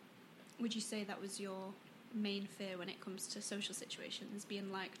to. Would you say that was your main fear when it comes to social situations, being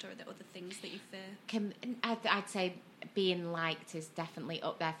liked, or are there other things that you fear? I'd say being liked is definitely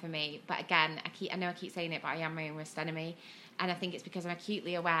up there for me. But again, I know I keep saying it, but I am my own worst enemy. And I think it's because I'm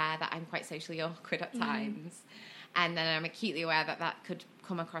acutely aware that I'm quite socially awkward at times. And then I'm acutely aware that could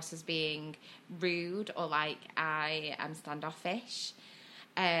come across as being rude, or like I am standoffish.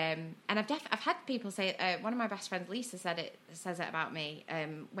 And I've had people say, one of my best friends, Lisa, says it about me.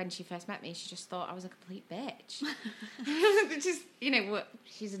 When she first met me, she just thought I was a complete bitch. Which is,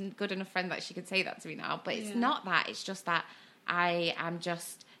 she's a good enough friend that she could say that to me now. But it's not that. It's just that I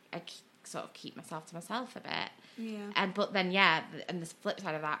sort of keep myself to myself a bit. Yeah. But then, and the flip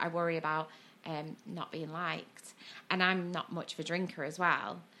side of that, I worry about not being liked. And I'm not much of a drinker as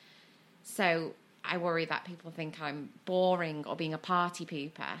well. So I worry that people think I'm boring or being a party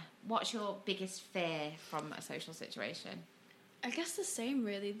pooper. What's your biggest fear from a social situation? I guess the same,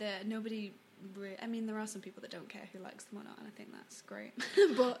 really. That nobody... I mean, there are some people that don't care who likes them or not, and I think that's great.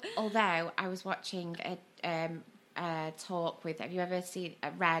 But although I was watching a talk with... Have you ever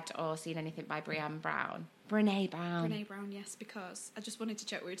read or seen anything by Brené Brown? Brené Brown. Brené Brown, yes, because I just wanted to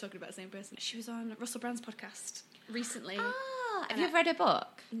check we were talking about the same person. She was on Russell Brand's podcast recently. Ah, have you read her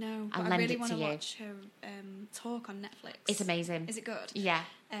book? No, but I'll I lend really it want to to you. watch her talk on Netflix. It's amazing. Is it good? Yeah.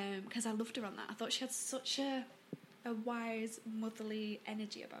 Because I loved her on that. I thought she had such a wise, motherly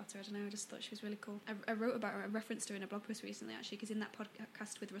energy about her. I don't know, I just thought she was really cool. I wrote about her, I referenced her in a blog post recently, actually, because in that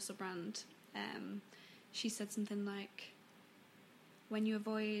podcast with Russell Brand, she said something like, when you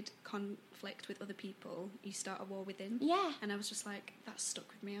avoid conflict with other people, you start a war within. Yeah. And I was just like, that stuck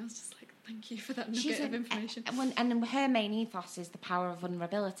with me. I was just like, thank you for that nugget of information. And her main ethos is the power of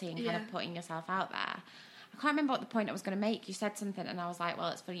vulnerability and kind Yeah. of putting yourself out there. I can't remember what the point I was going to make. You said something and I was like, well,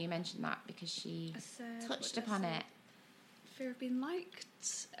 it's funny you mentioned that because she touched upon it. Fear of being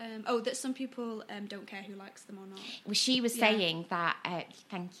liked. That some people don't care who likes them or not. Well, she was saying that,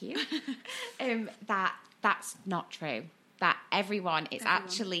 thank you, that that's not true. That everyone, it's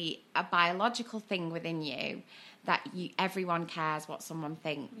actually a biological thing within you that everyone cares what someone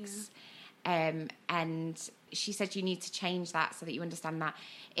thinks. Yeah. And she said you need to change that so that you understand that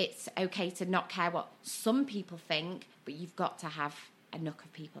it's okay to not care what some people think, but you've got to have a nook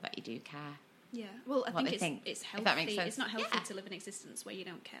of people that you do care. Yeah, well, I think it's healthy. If that makes sense. It's not healthy to live an existence where you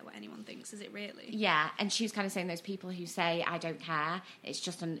don't care what anyone thinks, is it really? Yeah, and she was kind of saying those people who say, I don't care, it's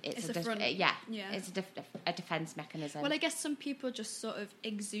just it's a front. It's a defence mechanism. Well, I guess some people just sort of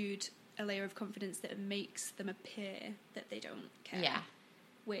exude a layer of confidence that makes them appear that they don't care. Yeah.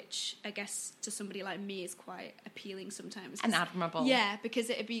 Which I guess to somebody like me is quite appealing sometimes. And admirable. Yeah, because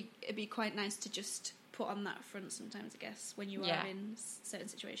it'd be quite nice to just put on that front sometimes, I guess, when you are in certain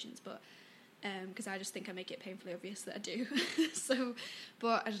situations, but... because I just think I make it painfully obvious that I do. So,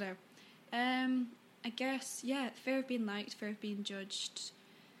 but I don't know. I guess, fear of being liked, fear of being judged,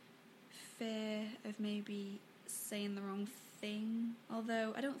 fear of maybe saying the wrong thing.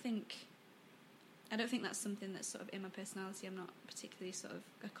 Although I don't think that's something that's sort of in my personality. I'm not particularly sort of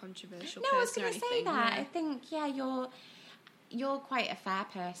a controversial person. No, I was going to say that. Yeah. I think, you're quite a fair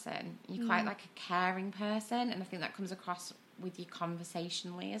person. You're quite like a caring person, and I think that comes across with you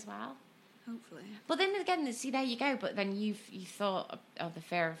conversationally as well. Hopefully. But then again, see, there you go. But then you thought of the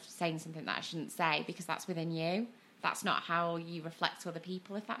fear of saying something that I shouldn't say because that's within you. That's not how you reflect to other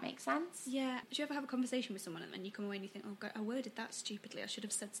people, if that makes sense. Yeah. Do you ever have a conversation with someone and then you come away and you think, oh, God, I worded that stupidly. I should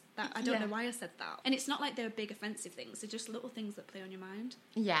have said that. I don't know why I said that. And it's not like they're big offensive things. They're just little things that play on your mind.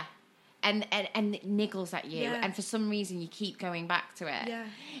 Yeah. And it niggles at you. Yeah. And for some reason, you keep going back to it. Yeah.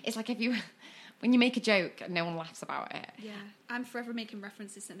 It's like when you make a joke and no one laughs about it. Yeah. I'm forever making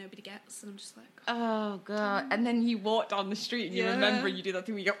references that nobody gets, and I'm just like... Oh, God. And then you walk down the street and you remember you do that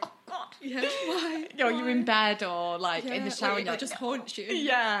thing where you go, oh, God. Yeah, why? You're in bed or, in the shower. It just haunts you.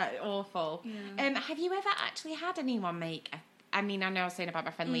 Yeah, awful. Yeah. Have you ever actually had anyone make I know I was saying about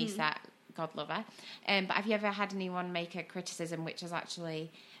my friend Lisa, God love her, but have you ever had anyone make a criticism which has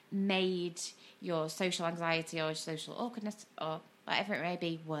actually made your social anxiety or social awkwardness or whatever it may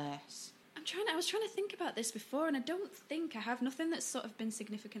be worse? I was trying to think about this before, and I don't think I have. Nothing that's sort of been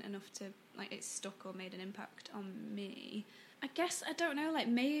significant enough to, it's stuck or made an impact on me. I guess, I don't know,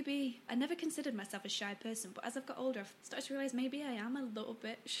 maybe... I never considered myself a shy person, but as I've got older, I've started to realise maybe I am a little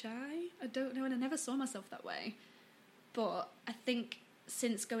bit shy. I don't know, and I never saw myself that way. But I think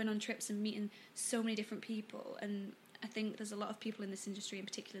since going on trips and meeting so many different people, and I think there's a lot of people in this industry in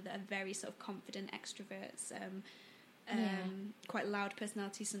particular that are very sort of confident extroverts, quite loud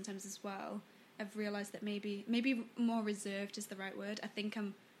personalities sometimes as well. I've realised that maybe more reserved is the right word. I think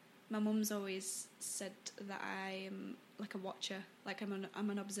my mum's always said that I am like a watcher, like I'm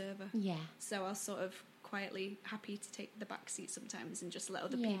an observer. Yeah. So I'll sort of quietly happy to take the back seat sometimes and just let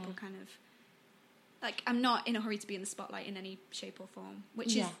other people kind of... I'm not in a hurry to be in the spotlight in any shape or form,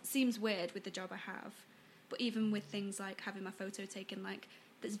 which seems weird with the job I have. But even with things like having my photo taken,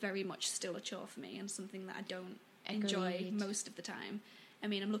 that's very much still a chore for me and something that I don't enjoy most of the time. I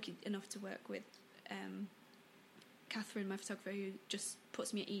mean, I'm lucky enough to work with Catherine, my photographer, who just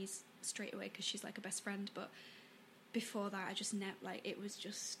puts me at ease straight away because she's like a best friend. But before that, I just it was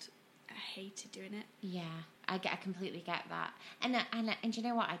just... I hated doing it. Yeah, I completely get that, and you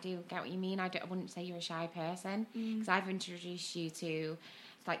know what, I do get what you mean. I wouldn't say you're a shy person because I've introduced you to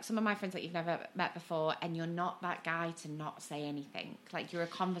some of my friends that you've never met before, and you're not that guy to not say anything. You're a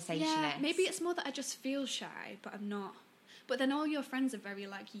conversationalist. Yeah, maybe it's more that I just feel shy, but I'm not. But then all your friends are very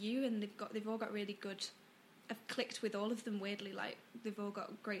like you, and they've all got really good. I've clicked with all of them weirdly. They've all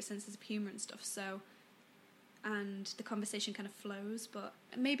got great senses of humour and stuff. So, and the conversation kind of flows, but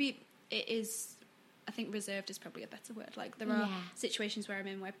maybe. It is, I think reserved is probably a better word. There are situations where I'm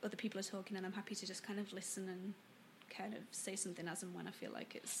in where other people are talking and I'm happy to just kind of listen and kind of say something as and when I feel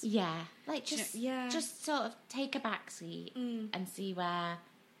like it's... Yeah, like just sort of take a backseat and see where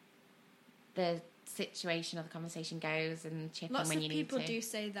the situation or the conversation goes and chip in when you need to. Lots of people do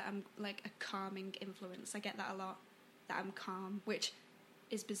say that I'm like a calming influence. I get that a lot, that I'm calm, which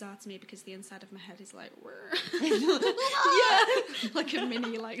is bizarre to me because the inside of my head is like, yeah, like a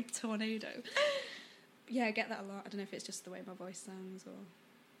mini like tornado. Yeah, I get that a lot. I don't know if it's just the way my voice sounds or...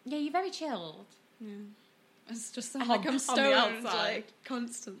 Yeah, you're very chilled. Yeah. It's just like I'm stoned, like,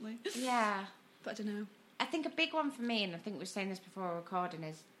 constantly. Yeah. But I don't know. I think a big one for me, and I think we were saying this before recording,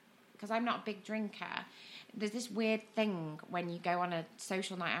 is because I'm not a big drinker, there's this weird thing when you go on a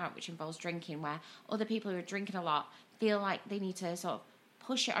social night out which involves drinking where other people who are drinking a lot feel like they need to sort of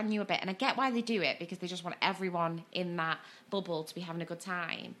push it on you a bit. And I get why they do it, because they just want everyone in that bubble to be having a good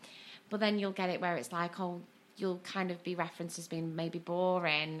time. But then you'll get it where it's like, oh, you'll kind of be referenced as being maybe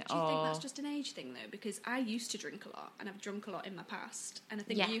boring. Do you think that's just an age thing, though? Because I used to drink a lot, and I've drunk a lot in my past. And I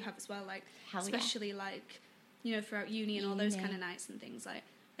think you have as well, like, especially, like, you know, throughout uni and all those kind of nights and things. Like,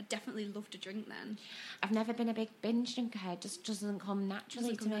 I definitely love to drink then. I've never been a big binge drinker. It just doesn't come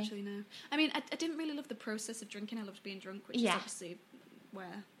naturally to me. Naturally, no. I mean, I didn't really love the process of drinking. I loved being drunk, which is obviously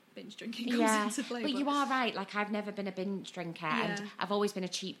where binge drinking comes into play. But you are right. Like, I've never been a binge drinker, and I've always been a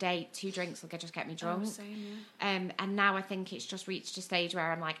cheap date. 2 drinks will just get me drunk. Oh, same, yeah. And now I think it's just reached a stage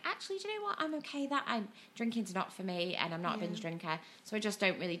where I'm like, actually, do you know what? I'm okay that drinking's not for me, and I'm not a binge drinker, so I just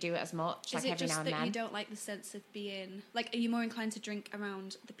don't really do it as much. Is like it every just now and that then. you don't like the sense of being like? Are you more inclined to drink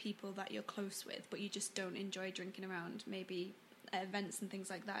around the people that you're close with, but you just don't enjoy drinking around maybe at events and things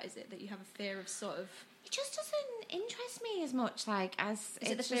like that? Is it that you have a fear of sort of? It just doesn't interest me as much. Like, as is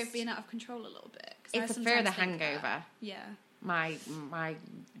it the fear of being out of control a little bit? It's the fear of the hangover. Yeah. My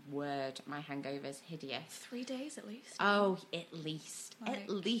hangover's hideous. 3 days at least. Oh, at least,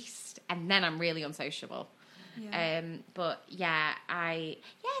 and then I'm really unsociable. Yeah. But no,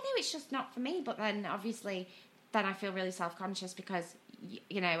 it's just not for me. But then obviously, I feel really self-conscious because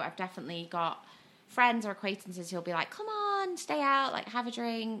you know I've definitely got friends or acquaintances who'll be like, come on, stay out, like have a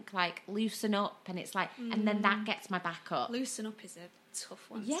drink, like loosen up, and it's like, and then that gets my back up. Loosen up is a tough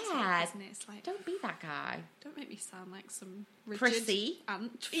one. Yeah, to take, isn't it? It's like, don't be that guy. Don't make me sound like some rigid prissy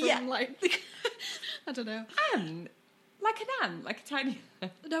ant from like I don't know. Ant. Like an ant, like a tiny...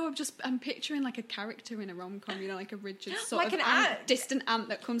 No, I'm picturing like a character in a rom-com, you know, like a rigid sort like of an ant. Distant ant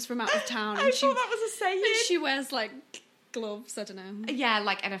that comes from out of town. I thought that was a saying. And she wears like gloves, I don't know. Yeah,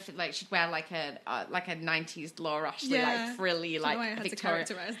 like, and like she'd wear like a 90s Laura Ashley, like frilly, like I had Victoria.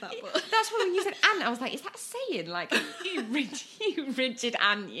 to characterise that, but... That's why when you said ant, I was like, is that a saying? Like, you rigid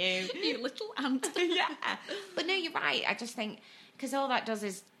ant, you. You little ant. Yeah. But no, you're right. I just think, because all that does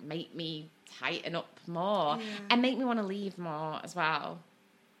is make me tighten up more and make me want to leave more as well.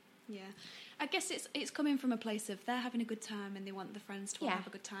 Yeah. I guess it's coming from a place of they're having a good time and they want the friends to have a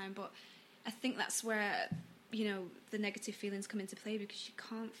good time, but I think that's where, you know, the negative feelings come into play, because you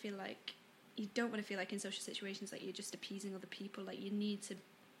can't feel like, you don't want to feel like in social situations that you're just appeasing other people. Like, you need to,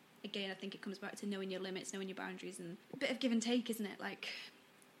 again, I think it comes back to knowing your limits, knowing your boundaries, and a bit of give and take, isn't it? Like,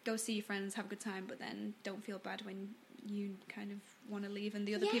 go see your friends, have a good time, but then don't feel bad when you kind of want to leave and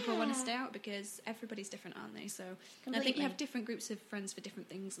the other people want to stay out, because everybody's different, aren't they? So I think you have different groups of friends for different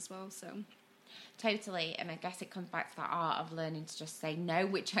things as well, so... Totally, and I guess it comes back to that art of learning to just say no,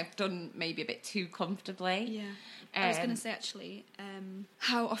 which I've done maybe a bit too comfortably. Yeah. I was going to say, actually,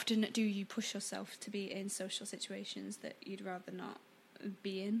 how often do you push yourself to be in social situations that you'd rather not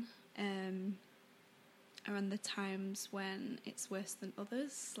be in? Around the times when it's worse than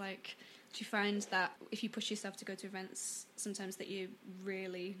others? Like, do you find that if you push yourself to go to events, sometimes that you're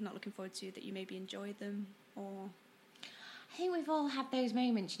really not looking forward to, that you maybe enjoy them, or... I think we've all had those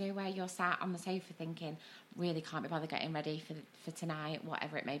moments, you know, where you're sat on the sofa thinking, really can't be bothered getting ready for tonight,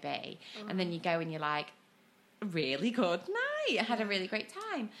 whatever it may be. And then you go and you're like, really good night. I had a really great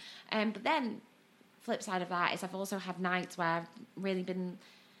time. But then, flip side of that is I've also had nights where I've really been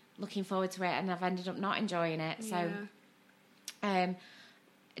looking forward to it and I've ended up not enjoying it. So, I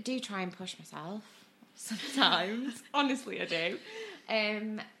do try and push myself sometimes. Honestly, I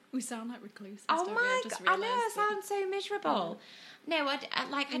do. We sound like recluses. Oh my god! I know, I sound so miserable. No, I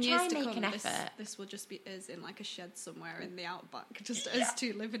try and make an effort. This will just be us in like a shed somewhere in the outback, just us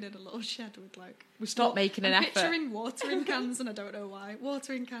two living in a little shed with like. We stop making an effort. I'm picturing watering cans, and I don't know why.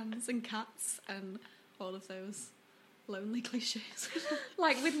 Watering cans and cats and all of those lonely cliches.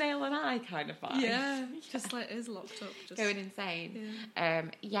 Like with Nail and I kind of vibe. Yeah, just like us locked up, just going insane.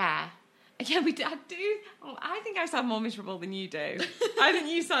 Yeah. Yeah, I do. Oh, I think I sound more miserable than you do. I think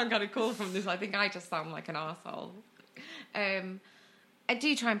you sound kind of cool from this. I think I just sound like an arsehole. I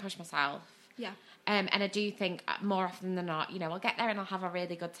do try and push myself. Yeah. And I do think more often than not, I'll get there and I'll have a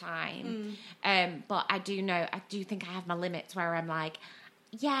really good time. But I do think I have my limits where I'm like,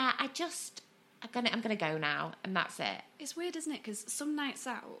 yeah, I'm gonna go now, and that's it. It's weird, isn't it? Because some nights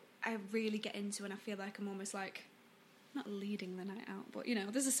out, I really get into, and I feel like I'm almost like, not leading the night out, but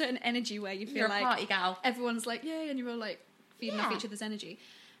there's a certain energy where you feel You're like a party gal. Everyone's like, yay, and you're all like feeding off each other's energy.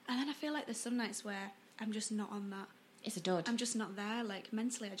 And then I feel like there's some nights where I'm just not on that. It's a dud. I'm just not there, like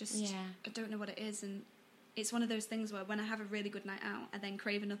mentally. I don't know what it is, and it's one of those things where when I have a really good night out, I then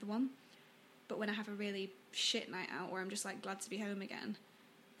crave another one. But when I have a really shit night out, where I'm just like glad to be home again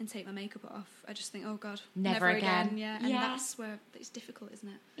and take my makeup off, I just think, oh God, never again. Yeah, and that's where it's difficult, isn't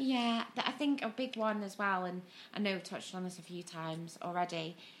it? Yeah, I think a big one as well, and I know we've touched on this a few times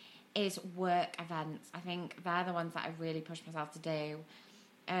already, is work events. I think they're the ones that I really push myself to do.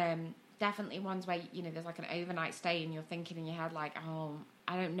 Definitely ones where, there's like an overnight stay and you're thinking in your head like, oh,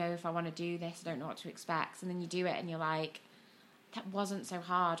 I don't know if I want to do this, I don't know what to expect. And then you do it and you're like, that wasn't so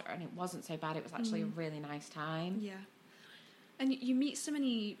hard, and it wasn't so bad, it was actually a really nice time. Yeah. And you meet so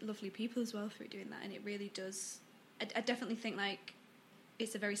many lovely people as well through doing that, and it really does. I definitely think like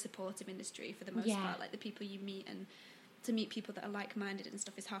it's a very supportive industry for the most part. Like the people you meet, and to meet people that are like-minded and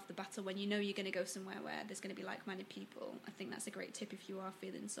stuff is half the battle. When you're going to go somewhere where there's going to be like-minded people, I think that's a great tip if you are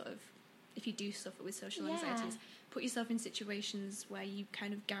feeling if you do suffer with social anxieties, put yourself in situations where you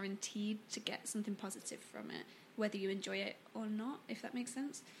kind of guaranteed to get something positive from it, whether you enjoy it or not, if that makes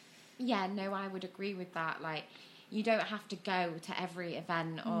sense. Yeah, no, I would agree with that. Like, you don't have to go to every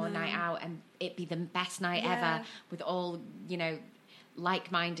event or night out and it be the best night ever with all,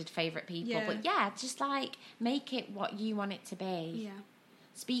 like-minded favourite people. But just like make it what you want it to be. Yeah.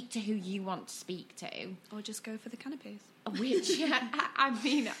 Speak to who you want to speak to. Or just go for the canapes. Which, I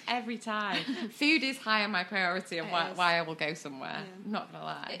mean, every time. Food is high on my priority of why I will go somewhere. Yeah. I'm not going to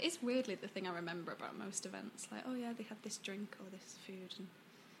lie. It's weirdly the thing I remember about most events. Like, oh yeah, they had this drink or this food. And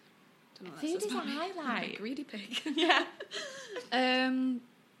I don't know what food is a highlight. I'm a greedy pig. Yeah.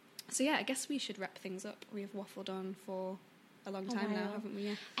 So yeah, I guess we should wrap things up. We have waffled on for a long time now, haven't we?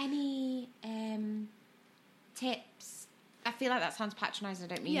 Yeah. Any tips? I feel like that sounds patronising,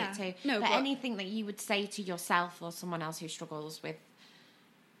 I don't mean it to. No, but anything that you would say to yourself or someone else who struggles with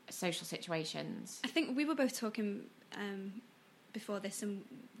social situations? I think we were both talking before this, and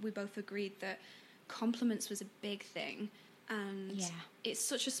we both agreed that compliments was a big thing, and it's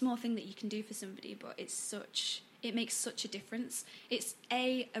such a small thing that you can do for somebody, but it makes such a difference. It's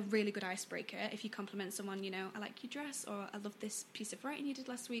a really good icebreaker if you compliment someone, I like your dress, or I love this piece of writing you did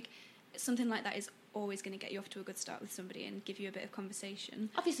last week. Something like that is always going to get you off to a good start with somebody and give you a bit of conversation.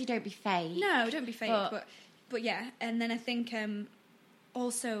 Obviously, don't be fake. No, don't be fake. But yeah, and then I think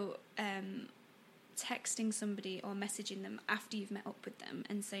also texting somebody or messaging them after you've met up with them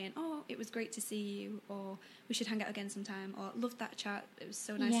and saying, oh, it was great to see you, or we should hang out again sometime, or loved that chat, it was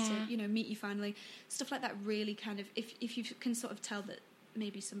so nice to meet you finally. Stuff like that really kind of, if you can sort of tell that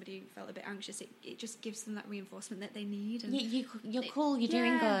maybe somebody felt a bit anxious, it just gives them that reinforcement that they need. And you're cool, you're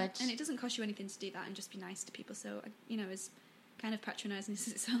doing good. And it doesn't cost you anything to do that and just be nice to people. So, as kind of patronising as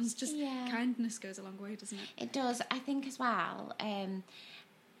it sounds, just kindness goes a long way, doesn't it? It does. I think as well,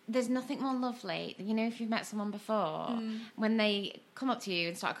 there's nothing more lovely, if you've met someone before, when they come up to you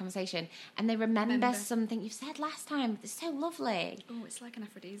and start a conversation and they remember something you've said last time. It's so lovely. Oh, it's like an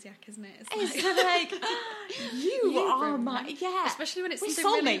aphrodisiac, isn't it? It's like you are my... Yeah. Especially when it's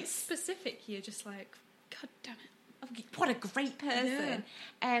something really specific, you're just like, God damn it. What a great person. Yeah.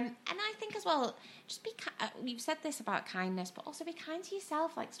 And I think as well, just be... You've said this about kindness, but also be kind to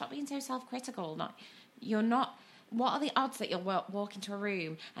yourself. Like, stop being so self-critical. You're not... What are the odds that you'll walk into a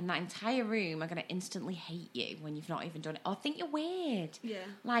room and that entire room are going to instantly hate you when you've not even done it, or think you're weird? Yeah.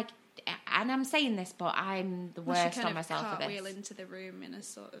 Like, and I'm saying this, but I'm the worst on myself for this. Cartwheel into the room in a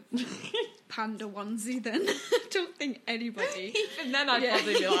sort of panda onesie, then I don't think anybody. Even then, I'd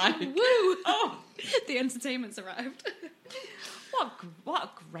probably be like, "Woo! Oh, the entertainment's arrived." What a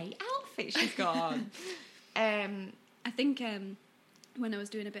great outfit she's got on. I think when I was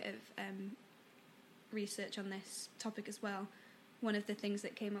doing a bit of research on this topic as well, one of the things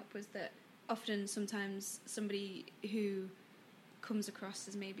that came up was that sometimes somebody who comes across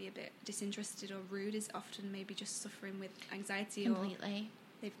as maybe a bit disinterested or rude is often maybe just suffering with anxiety. Completely.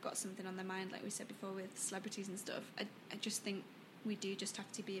 Or they've got something on their mind, like we said before with celebrities and stuff. I just think we do just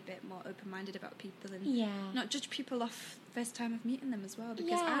have to be a bit more open-minded about people and not judge people off the first time of meeting them as well,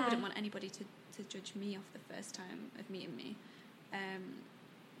 because I wouldn't want anybody to judge me off the first time of meeting me.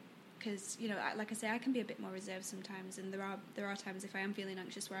 Because, like I say, I can be a bit more reserved sometimes, and there are times if I am feeling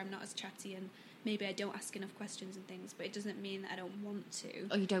anxious where I'm not as chatty and maybe I don't ask enough questions and things, but it doesn't mean that I don't want to.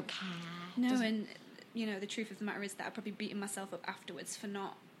 Or you don't care. No, and, you know, the truth of the matter is that I've probably beaten myself up afterwards for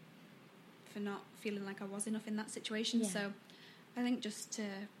not feeling like I was enough in that situation. Yeah. So I think just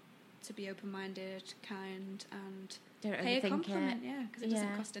to be open-minded, kind, and don't pay a overthink compliment, it. because it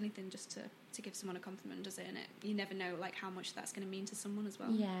doesn't cost anything just to give someone a compliment, does it? And you never know, like, how much that's going to mean to someone as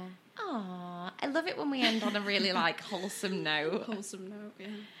well. Yeah. Aww, I love it when we end on a really, like, wholesome note. Wholesome note, yeah.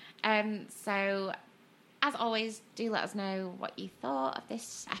 So, as always, do let us know what you thought of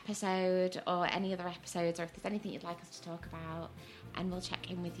this episode or any other episodes, or if there's anything you'd like us to talk about, and we'll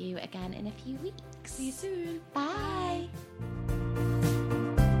check in with you again in a few weeks. See you soon. Bye.